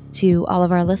 To all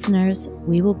of our listeners,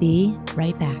 we will be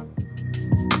right back.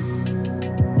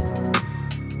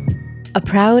 A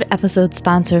proud episode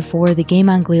sponsor for the Game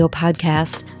on Glio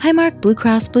podcast, Highmark Blue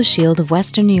Cross Blue Shield of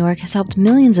Western New York has helped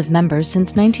millions of members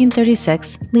since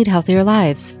 1936 lead healthier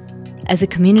lives. As a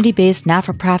community-based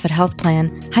not-for-profit health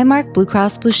plan, Highmark Blue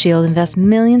Cross Blue Shield invests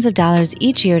millions of dollars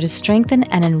each year to strengthen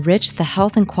and enrich the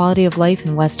health and quality of life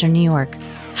in Western New York.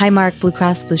 Highmark Blue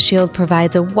Cross Blue Shield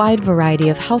provides a wide variety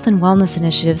of health and wellness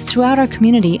initiatives throughout our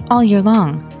community all year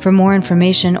long. For more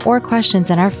information or questions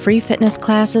on our free fitness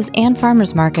classes and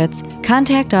farmers markets,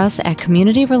 contact us at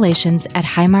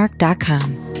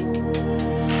communityrelations@highmark.com.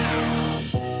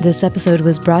 This episode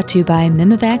was brought to you by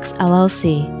Mimivax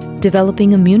LLC,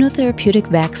 developing immunotherapeutic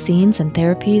vaccines and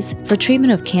therapies for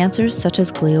treatment of cancers such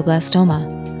as glioblastoma.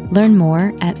 Learn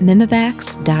more at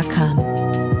mimivax.com.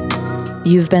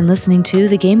 You've been listening to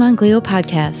the Game on Glio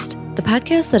podcast, the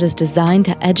podcast that is designed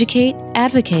to educate,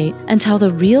 advocate, and tell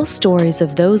the real stories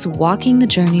of those walking the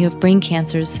journey of brain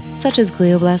cancers such as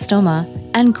glioblastoma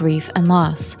and grief and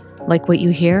loss. Like what you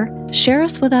hear? Share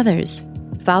us with others.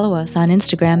 Follow us on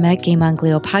Instagram at Game on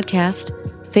Glio Podcast,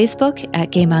 Facebook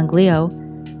at Game on Glio,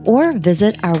 or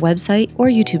visit our website or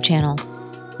YouTube channel.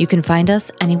 You can find us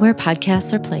anywhere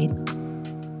podcasts are played.